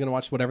absolutely gonna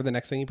watch whatever the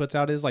next thing he puts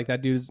out is. Like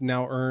that dude's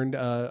now earned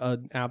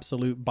an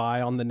absolute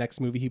buy on the next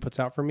movie he puts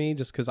out for me,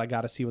 just because I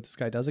got to see what this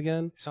guy does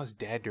again. I saw his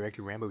dad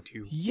directed Rambo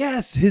 2.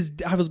 Yes,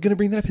 I was gonna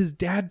bring that up. His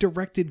dad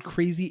directed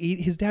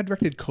His dad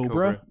directed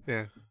Cobra.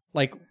 Yeah.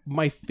 Like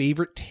my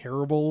favorite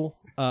terrible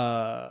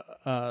I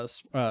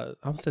almost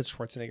said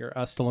Schwarzenegger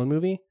Stallone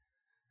movie.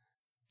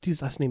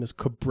 Dude's last name is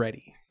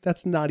Cobretti.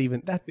 That's not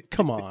even that.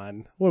 Come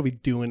on, what are we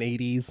doing?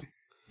 80s.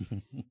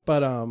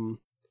 But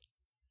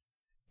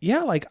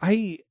yeah, like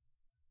I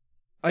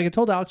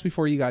told Alex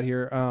before you got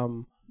here,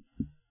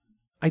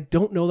 I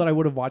don't know that I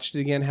would have watched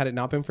it again had it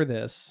not been for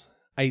this.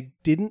 I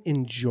didn't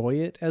enjoy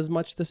it as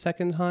much the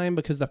second time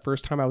because the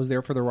first time I was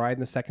there for the ride,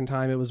 and the second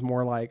time it was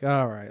more like,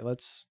 all right,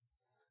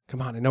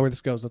 come on, I know where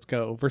this goes, let's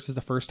go. Versus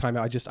the first time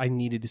I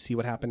needed to see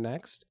what happened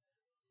next.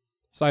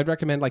 So I'd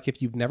recommend, like,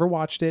 if you've never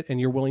watched it and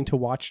you're willing to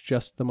watch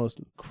just the most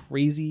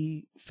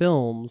crazy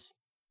films,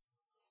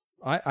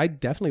 I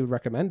definitely would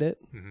recommend it.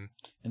 Mm-hmm.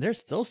 And there's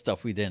still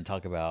stuff we didn't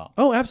talk about.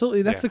 Oh,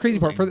 absolutely. That's the crazy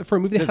part. For a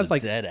movie that There's has a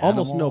like dead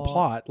almost no animal.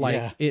 plot,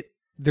 like Yeah.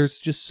 there's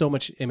just so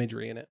much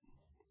imagery in it.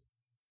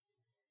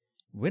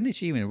 When did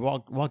she even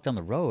walk down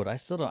the road? I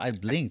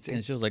blinked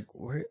and she was like,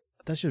 "Where?"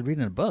 I thought she was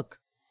reading a book.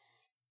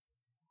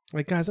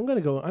 Like, guys, I'm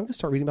gonna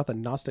start reading about the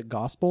Gnostic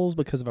Gospels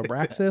because of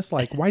Abraxas.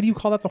 Like, why do you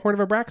call that the Horn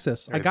of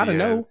Abraxas? I gotta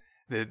know.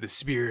 The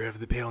spear of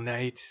the pale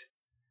knight.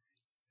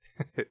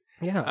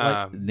 Yeah,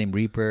 like, Named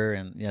Reaper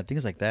and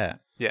things like that.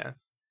 Yeah.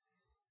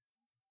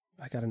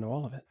 I gotta know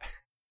all of it.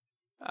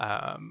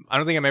 I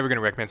don't think I'm ever going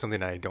to recommend something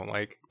that I don't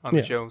like on the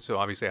Yeah. show. So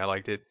obviously I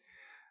liked it.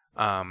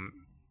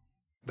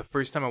 The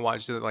first time I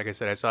watched it, like I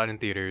said, I saw it in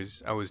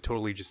theaters. I was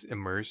totally just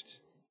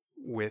immersed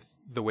with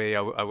the way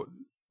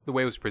the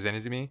way it was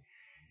presented to me.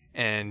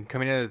 And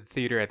coming out of the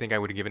theater, I think I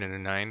would have given it a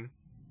 9.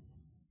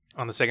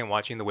 On the second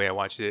watching, the way I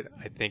watched it,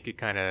 I think it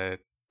kind of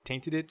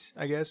tainted it,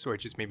 I guess, or I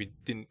just maybe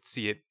didn't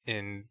see it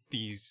in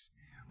these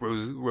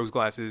rose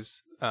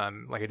glasses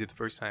like I did the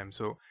first time.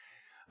 So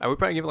I would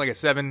probably give it like a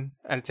 7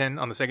 out of 10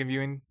 on the second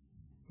viewing.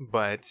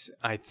 But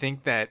I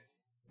think that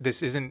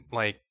this isn't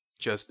like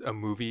just a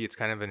movie. It's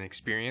kind of an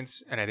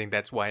experience. And I think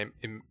that's why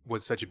it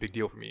was such a big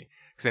deal for me.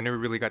 Because I never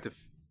really got to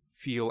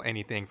feel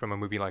anything from a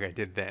movie like I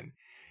did then.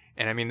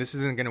 And I mean, this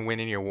isn't going to win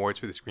any awards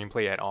for the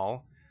screenplay at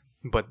all.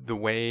 But the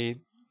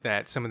way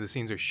that some of the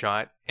scenes are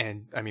shot,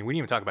 and I mean, we didn't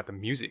even talk about the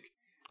music.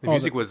 The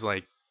music was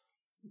like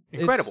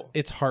incredible.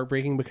 It's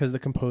heartbreaking because the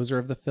composer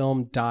of the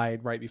film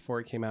died right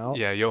before it came out.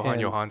 Yeah, Johan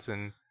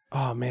Johansson.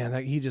 Oh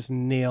man, he just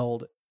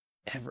nailed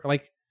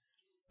like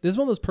this is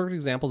one of those perfect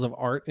examples of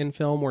art in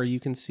film where you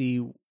can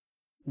see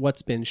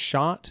what's been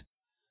shot,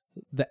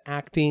 the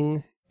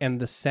acting, and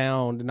the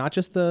sound, not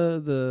just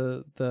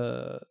the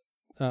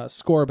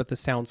score, but the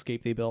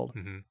soundscape they build.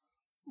 Mm-hmm.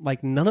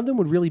 Like none of them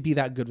would really be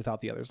that good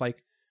without the others.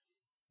 Like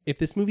if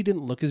this movie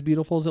didn't look as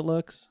beautiful as it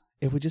looks,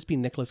 it would just be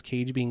Nicolas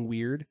Cage being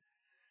weird.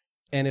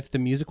 And if the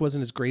music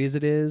wasn't as great as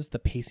it is, the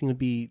pacing would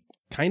be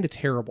kind of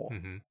terrible.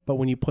 Mm-hmm. But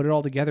when you put it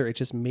all together, it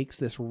just makes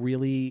this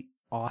really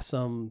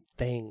awesome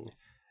thing.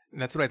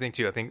 And that's what I think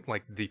too. I think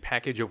like the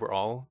package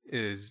overall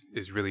is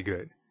really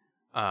good.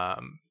 A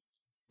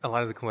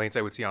lot of the complaints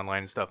I would see online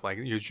and stuff like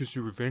it's just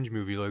a revenge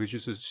movie, like it's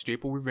just a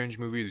staple revenge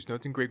movie. There's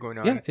nothing great going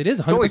on. Yeah, it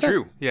is 100%. Totally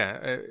true.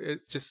 Yeah,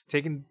 just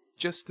taking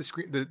just the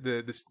script,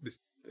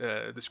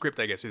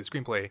 I guess, or the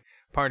screenplay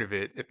part of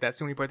it. If that's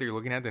the only part that you're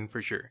looking at, then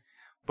for sure.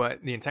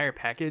 But the entire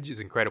package is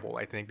incredible,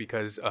 I think,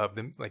 because of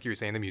the, like you were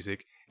saying, the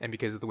music, and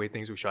because of the way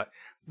things were shot.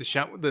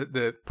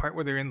 The part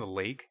where they're in the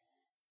lake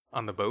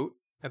on the boat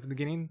at the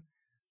beginning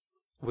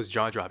was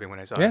jaw dropping when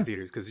I saw it in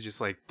theaters, because it's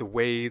just like the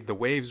way the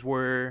waves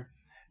were,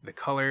 the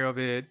color of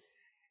it,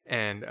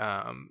 and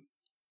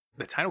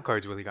the title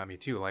cards really got me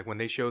too. Like when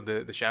they showed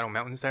the Shadow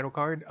Mountains title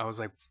card, I was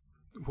like,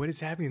 "What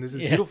is happening? This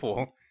is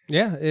beautiful."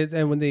 Yeah,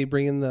 and when they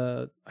bring in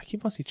I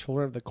keep on saying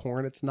Children of the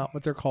Corn, it's not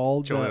what they're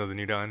called. Children of the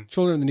New Dawn.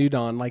 Children of the New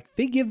Dawn. Like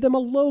they give them a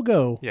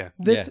logo. Yeah,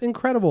 that's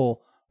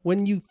incredible.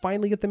 When you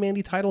finally get the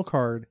Mandy title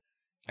card,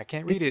 I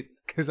can't read it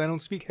because I don't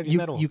speak heavy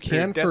metal. You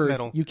can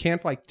for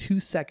like 2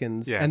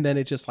 seconds, and then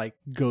it just like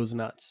goes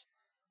nuts.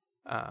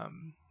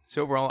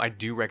 So overall, I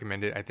do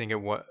recommend it. I think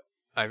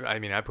I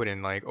mean, I put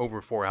in like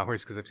over 4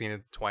 hours because I've seen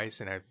it twice,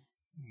 and I've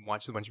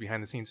watched a bunch of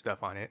behind the scenes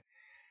stuff on it,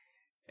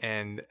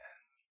 and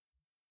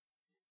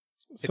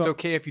it's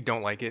okay if you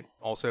don't like it.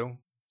 Also,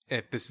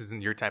 if this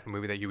isn't your type of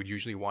movie that you would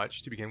usually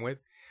watch to begin with,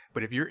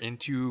 but if you're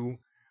into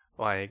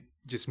like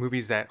just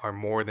movies that are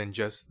more than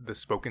just the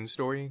spoken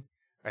story,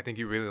 I think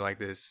you really like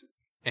this.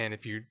 And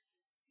if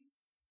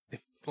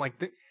like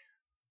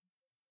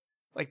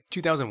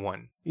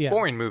 2001,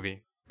 boring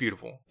movie,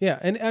 beautiful. Yeah,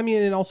 and I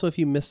mean, and also if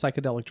you miss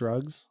psychedelic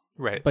drugs,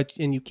 right?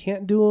 And you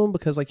can't do them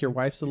because like your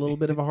wife's a little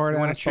bit of a hard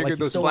ass, but like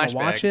you still want to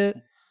watch it.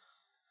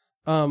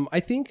 I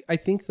think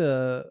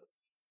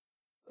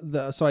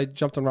so I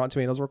jumped on Rotten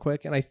Tomatoes real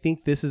quick, and I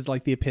think this is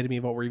like the epitome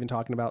of what we're even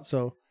talking about.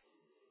 So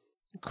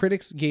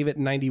critics gave it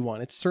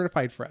 91. It's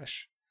certified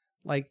fresh.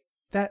 Like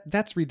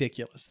that's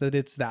ridiculous that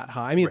it's that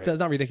high. I mean, it's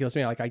not ridiculous to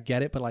me. Like I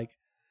get it, but like,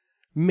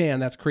 man,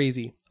 that's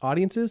crazy.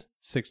 Audiences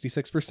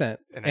 66%,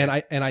 and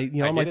I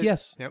I'm like,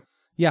 yes, yep.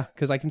 Yeah,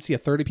 because I can see a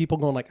third of people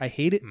going like I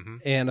hate it,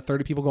 and a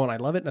third of people going I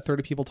love it, and a third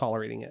of people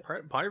tolerating it.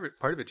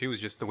 Part of it too was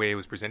just the way it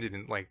was presented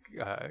and like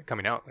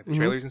coming out, like the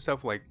trailers and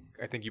stuff. Like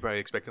I think you probably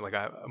expected like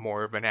a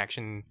more of an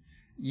action,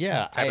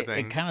 type of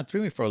thing. It kind of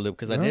threw me for a loop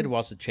because I did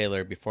watch the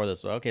trailer before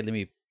this. Well, okay, let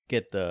me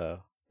get the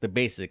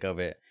basic of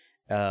it,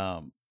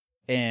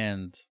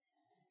 and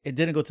it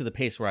didn't go to the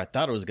pace where I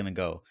thought it was gonna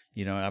go.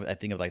 You know, I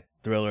think of like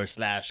thriller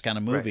 / kind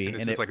of movie, and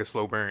this is like a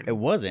slow burn. It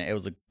wasn't. It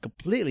was a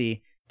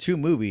completely two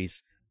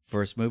movies.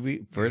 First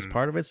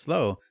part of it's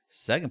slow.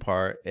 Second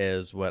part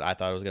is what I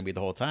thought it was going to be the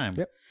whole time.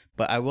 Yep.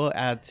 But I will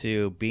add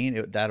to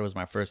that it was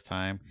my first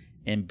time,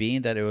 and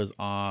being that it was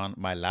on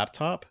my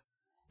laptop,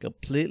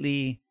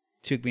 completely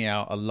took me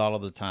out a lot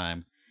of the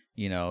time.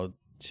 You know,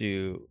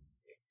 to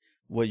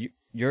what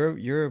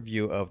your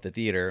view of the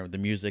theater, the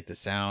music, the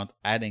sound.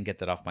 I didn't get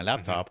that off my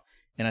laptop,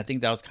 and I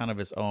think that was kind of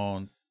its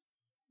own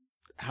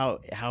how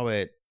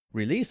it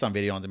released on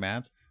video on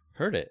demand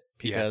hurt it.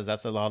 Because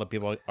that's a lot of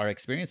people are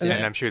experiencing it.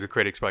 And I'm sure the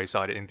critics probably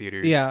saw it in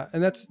theaters. Yeah,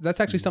 and that's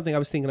actually something I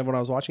was thinking of when I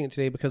was watching it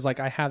today, because like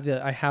I have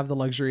the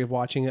luxury of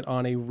watching it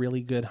on a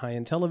really good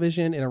high-end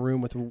television in a room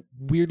with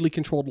weirdly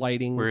controlled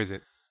lighting. Where is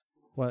it?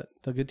 What,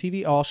 the good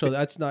TV? Oh, I'll show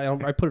that's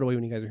not I put it away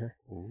when you guys are here.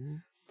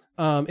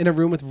 In a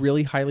room with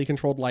really highly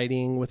controlled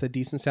lighting with a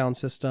decent sound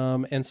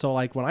system, and so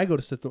like when I go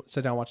to sit down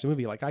and watch the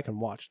movie, like I can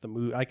watch the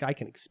movie, like I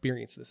can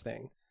experience this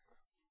thing.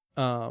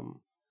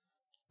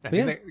 I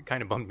think that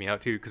kind of bummed me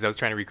out too, because I was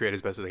trying to recreate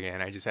as best as I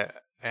can. I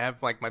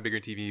have like my bigger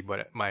TV,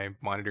 but my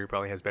monitor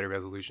probably has better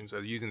resolution, so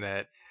I was using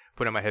that,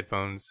 put on my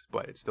headphones,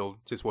 but it still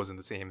just wasn't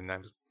the same. And I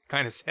was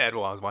kind of sad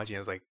while I was watching. I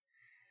was like,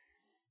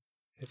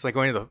 it's like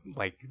going to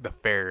the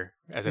fair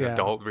as an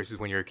adult versus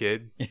when you're a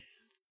kid.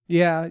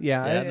 Yeah.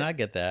 Yeah, I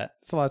get that.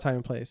 It's a lot of time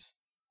and place.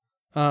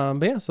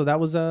 But yeah, so that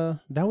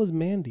was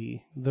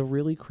Mandy, the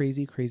really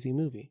crazy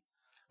movie.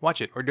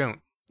 Watch it or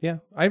don't. Yeah,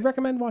 I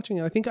recommend watching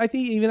it. I think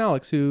even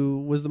Alex,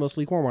 who was the most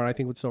lukewarm one, I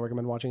think would still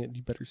recommend watching it.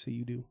 You better say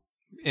you do.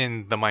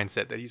 In the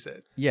mindset that you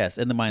said. Yes,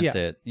 in the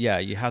mindset. Yeah,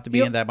 you have to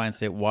be in that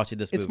mindset watching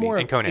this movie. It's more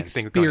And Conan,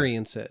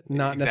 experience it,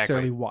 not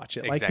necessarily watch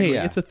it. Like, Exactly.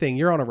 hey, it's a thing.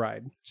 You're on a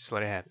ride. Just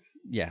let it happen.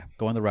 Yeah,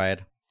 go on the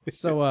ride.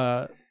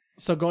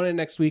 So going in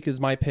next week is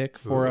my pick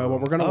for what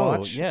we're gonna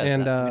watch. Yes,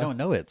 and we don't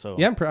know it, so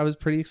yeah, I was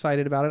pretty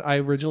excited about it. I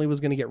originally was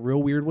gonna get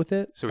real weird with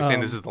it. So we're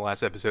saying this is the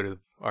last episode of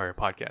our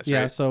podcast,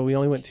 yeah. right? So we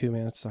only went 2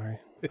 minutes. Sorry.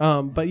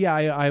 But yeah,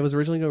 I was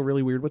originally going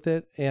really weird with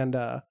it, and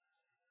I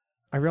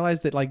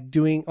realized that like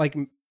doing like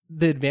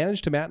the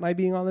advantage to Matt and I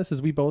being on this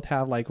is we both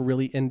have like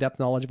really in-depth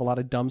knowledge of a lot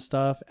of dumb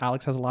stuff.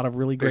 Alex has a lot of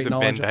really great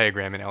knowledge. There's a Venn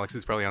diagram, and Alex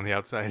is probably on the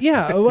outside.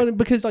 Yeah, well,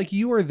 because like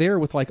you are there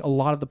with like a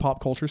lot of the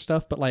pop culture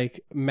stuff, but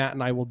like Matt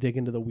and I will dig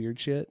into the weird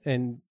shit,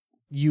 and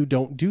you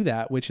don't do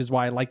that, which is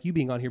why I like you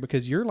being on here,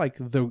 because you're like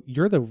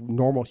you're the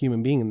normal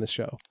human being in this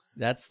show.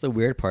 That's the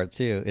weird part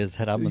too, is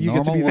that I'm the you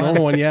normal get to be the one.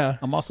 normal one, yeah.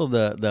 I'm also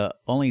the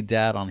only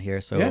dad on here,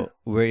 so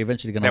we're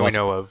eventually gonna that watch. we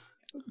know of.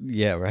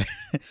 Yeah, right.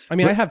 I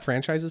mean, I have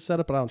franchises set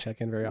up, but I don't check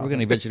in very often. We're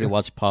gonna eventually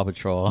watch Paw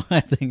Patrol, I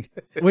think.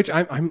 Which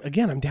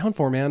I'm down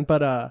for, man.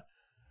 But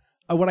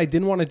what I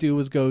didn't want to do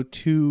was go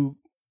too,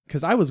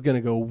 because I was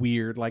gonna go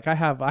weird. Like I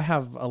have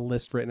a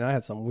list written, and I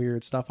had some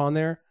weird stuff on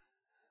there.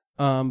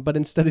 But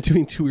instead of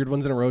doing 2 weird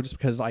ones in a row, just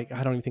because like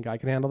I don't even think I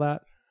can handle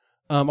that,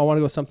 I want to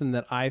go with something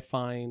that I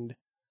find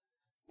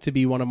to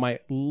be one of my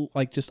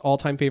like just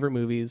all-time favorite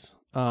movies.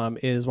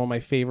 Is one of my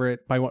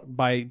favorite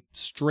by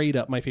straight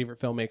up my favorite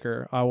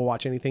filmmaker. I will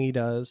watch anything he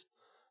does.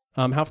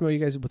 How familiar are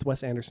you guys with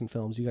Wes Anderson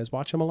films? You guys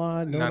watch him a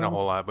lot? Not a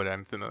whole lot, but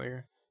I'm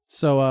familiar.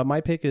 So my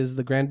pick is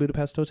The Grand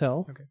Budapest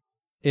Hotel. Okay.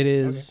 It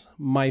is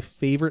my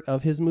favorite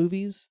of his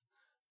movies.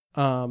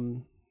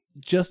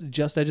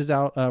 Just edges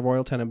out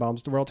Royal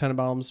Tenenbaums. The Royal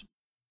Tenenbaums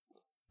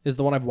is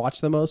the one I've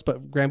watched the most,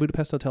 but Grand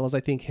Budapest Hotel is I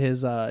think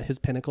his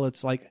pinnacle.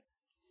 It's like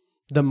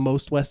the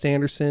most Wes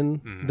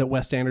Anderson that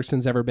Wes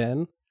Anderson's ever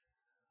been.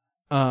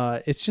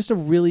 It's just a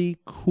really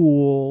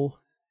cool,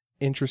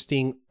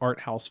 interesting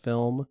art house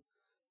film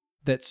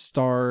that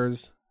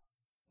stars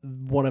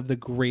one of the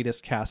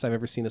greatest casts I've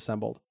ever seen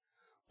assembled.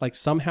 Like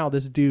somehow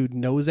this dude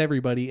knows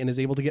everybody and is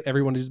able to get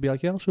everyone to just be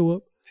like, yeah, I'll show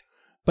up.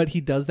 But he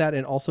does that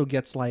and also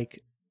gets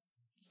like,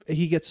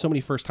 he gets so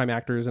many first time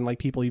actors and like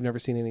people you've never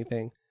seen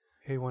anything.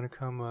 Hey, want to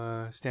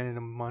come stand in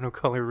a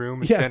monocolor room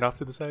and stand off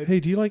to the side?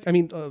 Hey, do you like, I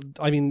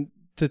mean,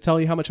 to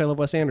tell you how much I love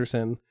Wes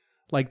Anderson,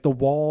 like the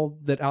wall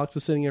that Alex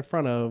is sitting in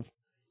front of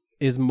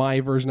is my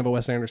version of a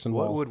Wes Anderson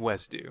wall. What would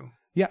Wes do?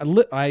 Yeah,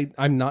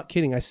 I'm not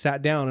kidding. I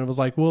sat down and was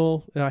like,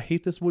 well, I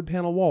hate this wood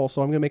panel wall,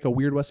 so I'm going to make a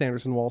weird Wes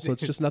Anderson wall. So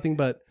it's just nothing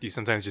but... Do you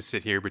sometimes just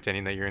sit here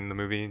pretending that you're in the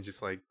movie and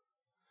just like...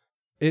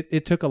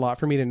 It took a lot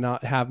for me to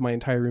not have my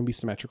entire room be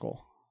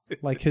symmetrical.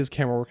 Like his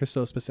camera work is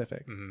so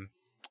specific. Mm-hmm.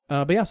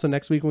 But yeah, so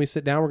next week when we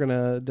sit down, we're going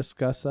to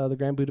discuss the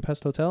Grand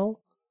Budapest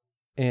Hotel.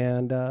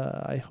 And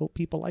I hope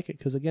people like it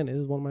because, again, it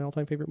is one of my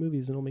all-time favorite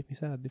movies and it'll make me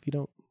sad if you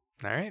don't.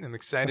 All right, I'm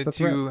excited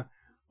to...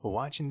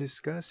 watch and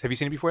discuss. Have you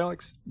seen it before,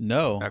 Alex?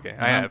 No. Okay,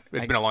 I have.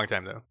 It's been a long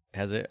time though.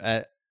 Has it?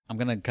 I'm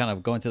gonna kind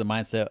of go into the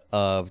mindset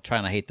of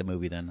trying to hate the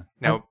movie. Then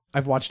now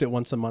I've watched it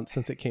once a month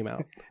since it came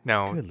out.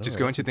 Now, just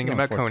go into thinking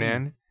about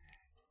Conan.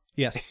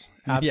 Yes,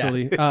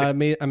 absolutely.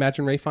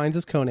 Imagine Ray finds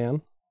his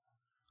Conan.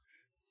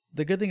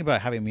 The good thing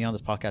about having me on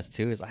this podcast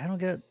too is I don't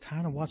get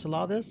time to watch a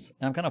lot of this,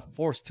 and I'm kind of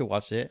forced to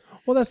watch it.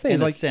 Well, that's the thing.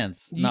 In a like,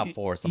 sense, not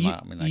forced. I'm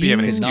not. I mean, like, you have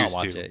an not excuse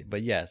watch to. it,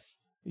 but yes.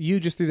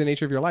 You just through the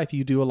nature of your life,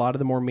 you do a lot of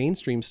the more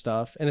mainstream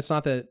stuff. And it's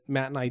not that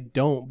Matt and I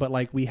don't, but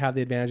like we have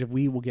the advantage of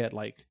we will get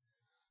like,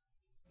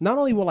 not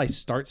only will I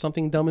start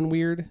something dumb and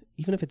weird,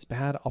 even if it's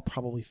bad, I'll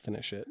probably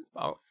finish it.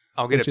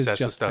 I'll get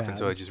obsessed with stuff bad.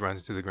 until it just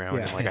runs to the ground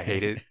Yeah. and like I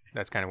hate it.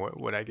 That's kind of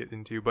what I get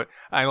into. But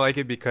I like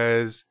it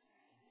because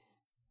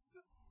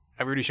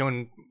I've already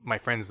shown my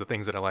friends the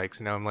things that I like.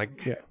 So now I'm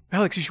like,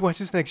 Alex, you should watch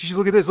this next. You should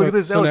look at this. Look at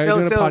this. So Alex, now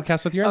you're doing a Alex.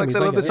 podcast with your Alex,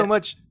 enemies. I love this so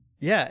much.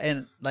 Yeah,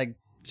 and like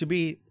to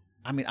be,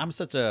 I mean, I'm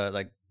such a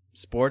like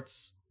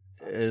sports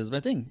is my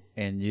thing,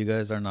 and you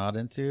guys are not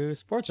into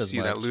sports as See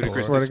much. that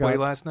ludicrous Swear to display God.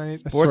 last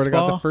night? I swear Sports to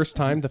God, ball?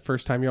 the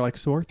first time you're like,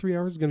 so our 3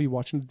 hours is going to be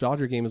watching the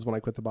Dodger game is when I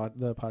quit the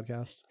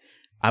podcast.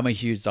 I'm a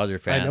huge Dodger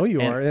fan. I know you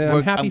and are, and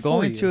I'm happy for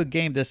going you. to a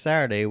game this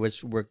Saturday,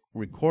 which we're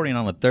recording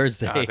on a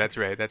Thursday. That's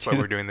right. That's why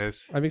we're doing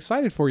this. I'm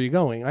excited for you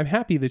going. I'm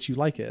happy that you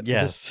like it.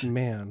 Yes. Just,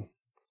 man.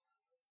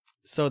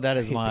 So that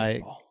is hate my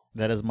baseball.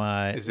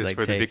 Is this like,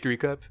 for the take. Victory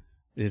Cup?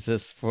 Is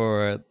this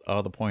for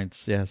all the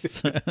points?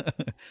 Yes.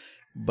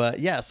 But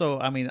yeah, so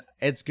I mean,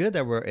 it's good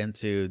that we're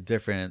into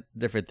different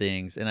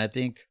things, and I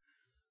think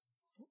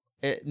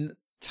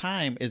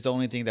time is the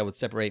only thing that would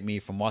separate me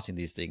from watching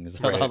these things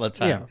a lot of the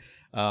time.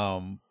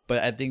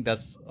 But I think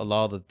that's a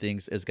lot of the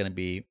things is going to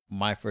be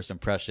my first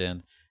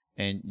impression,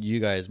 and you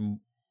guys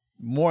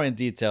more in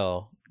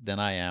detail than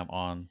I am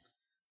on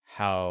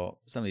how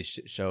some of these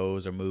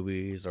shows or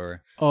movies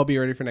or I'll be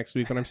ready for next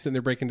week when I'm sitting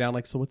there breaking down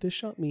like, so what this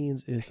shot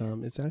means is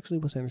it's actually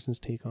Wes Anderson's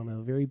take on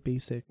a very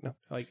basic I'm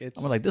like,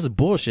 this is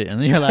bullshit,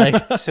 and you're like,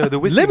 So the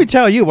wispy, let me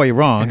tell you why you're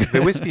wrong.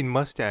 the wispy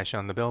mustache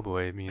on the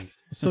bellboy means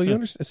so you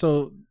understand.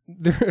 So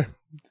there,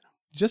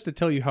 just to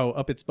tell you how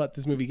up its butt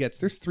this movie gets,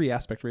 there's 3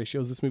 aspect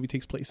ratios this movie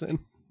takes place in.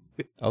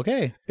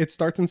 Okay, It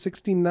starts in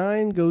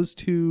 16:9, goes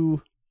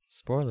to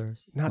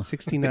spoilers. not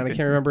 16:9, I can't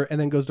remember, and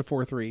then goes to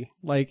 4:3.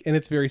 Like, and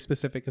it's very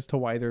specific as to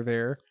why they're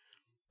there.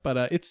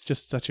 But it's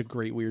just such a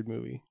great weird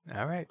movie.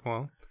 all right.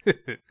 Well,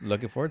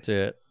 Looking forward to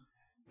it.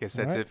 guess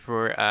that's All right. it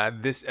for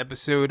this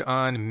episode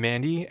on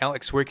Mandy.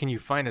 Alex, where can you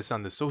find us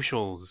on the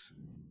socials?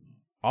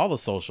 All the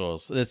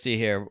socials. Let's see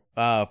here.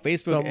 Facebook.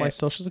 So my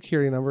social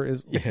security number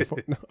is not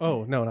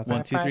that.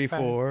 1, 2, 3,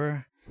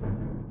 4.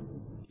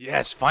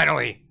 Yes,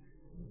 finally.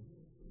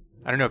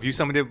 I don't know if you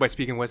summoned it by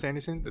speaking Wes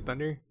Anderson, the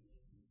Thunder.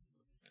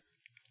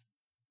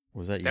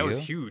 Was that you? That was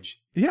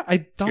huge. Yeah, I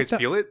Did thought you guys that.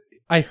 feel it?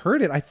 I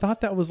heard it. I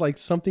thought that was like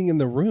something in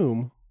the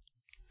room.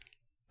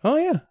 Oh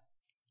yeah.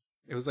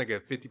 It was like a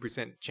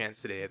 50%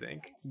 chance today, I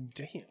think.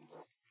 Damn.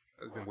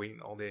 I've been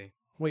waiting all day.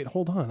 Wait,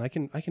 hold on. I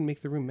can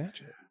make the room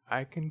match it.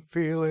 I can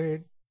feel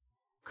it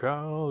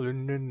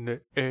calling in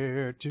the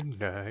air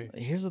tonight.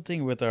 Here's the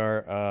thing with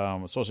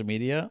our social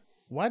media.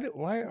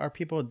 Why are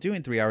people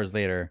doing 3 hours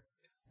later?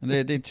 And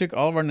they took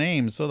all of our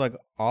names, so like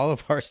all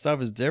of our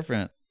stuff is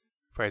different.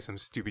 Probably some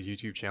stupid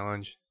YouTube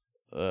challenge.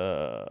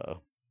 Uh,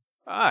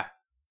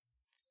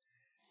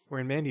 We're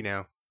in Mandy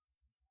now.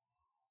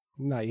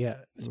 Not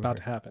yet. It's about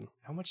to happen.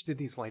 How much did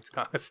these lights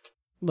cost?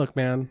 Look,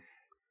 man.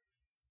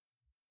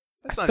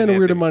 That's I not spend an a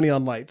weird answer. of money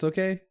on lights,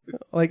 okay?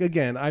 Like,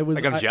 again,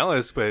 I'm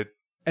jealous, but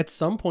at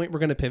some point, we're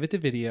going to pivot to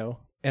video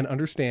and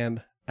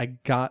understand I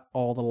got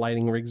all the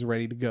lighting rigs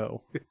ready to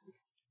go.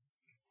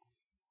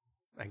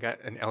 I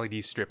got an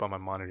LED strip on my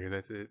monitor.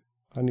 That's it.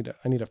 I need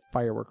a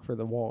firework for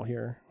the wall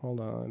here. Hold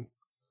on.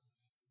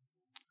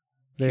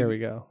 There we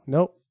go.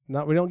 Nope.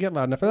 We don't get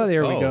loud enough. Oh,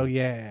 there we go. Oh.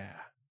 Yeah.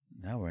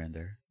 now we're in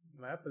there.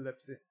 My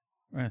epilepsy.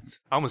 Right.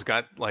 I almost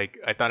got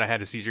I thought I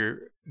had a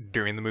seizure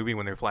during the movie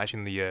when they're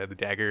flashing the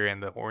dagger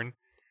and the horn,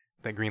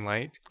 that green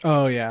light,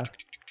 Oh yeah.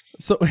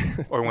 So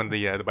or when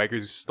the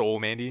bikers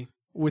stole Mandy.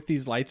 with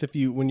these lights,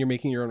 when you're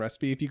making your own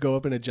recipe, if you go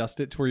up and adjust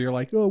it to where you're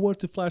like, oh, I want it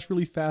to flash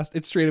really fast,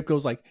 it straight up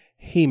goes like,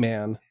 hey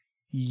man,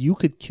 you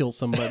could kill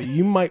somebody.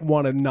 You might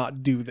want to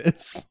not do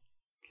this.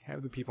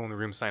 Have the people in the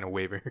room sign a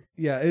waiver.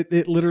 Yeah,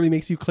 it literally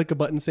makes you click a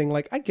button saying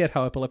like, I get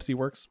how epilepsy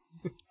works.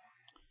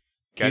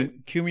 Got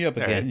it? Cue me up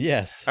All again. right.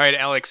 Yes. All right,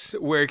 Alex,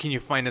 where can you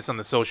find us on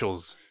the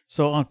socials?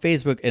 So on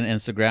Facebook and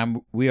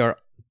Instagram, we are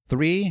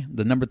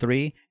the number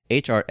 3,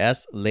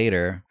 HRS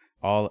later.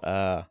 All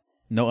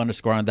no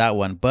underscore on that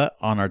one. But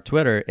on our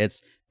Twitter,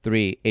 it's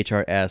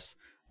 3HRS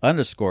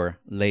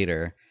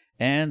 _later.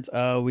 And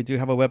we do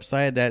have a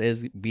website that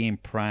is being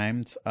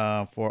primed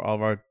for all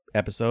of our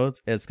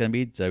episodes. It's going to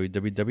be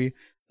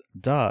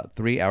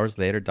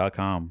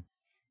www.3hourslater.com.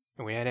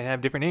 And we had to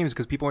have different names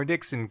because people are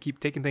dicks and keep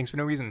taking things for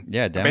no reason.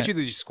 Yeah, I damn bet it. you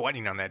they're just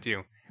squatting on that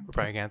too. We're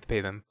probably gonna have to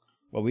pay them.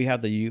 Well, we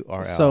have the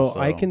URL. So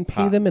I can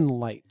pay them in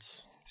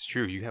lights. It's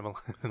true. You have a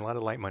lot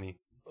of light money.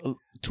 On Is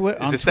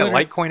this Twitter,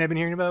 that Litecoin I've been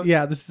hearing about?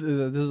 Yeah, this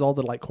is all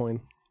the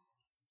Litecoin.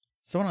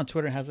 Someone on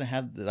Twitter hasn't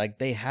had, like,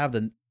 they have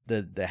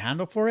the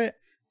handle for it.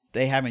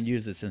 They haven't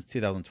used it since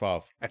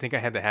 2012. I think I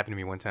had that happen to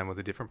me one time with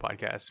a different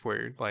podcast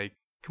where, like,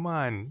 come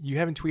on, you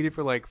haven't tweeted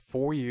for like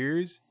 4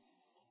 years?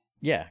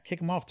 Yeah, kick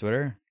them off,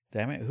 Twitter.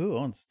 Damn it. Who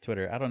owns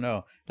Twitter? I don't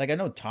know. Like, I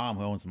know Tom,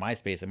 who owns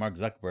MySpace, and Mark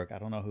Zuckerberg. I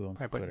don't know who owns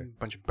Probably Twitter. a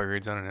bunch of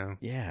birds. I don't know.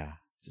 Yeah.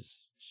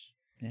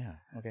 Yeah.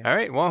 Okay. All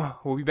right.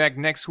 Well, we'll be back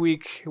next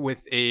week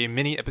with a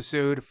mini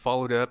episode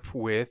followed up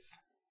with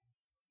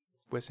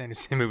Wes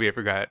Anderson movie. I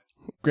forgot.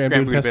 Grand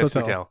Budapest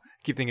Hotel.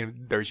 Keep thinking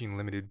of Darjeeling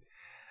Limited.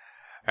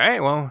 All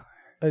right. Well,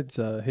 It's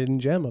a hidden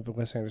gem of a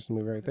Wes Anderson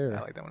movie right there.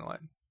 I like that one a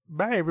lot.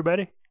 Bye,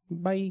 everybody.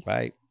 Bye.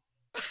 Bye.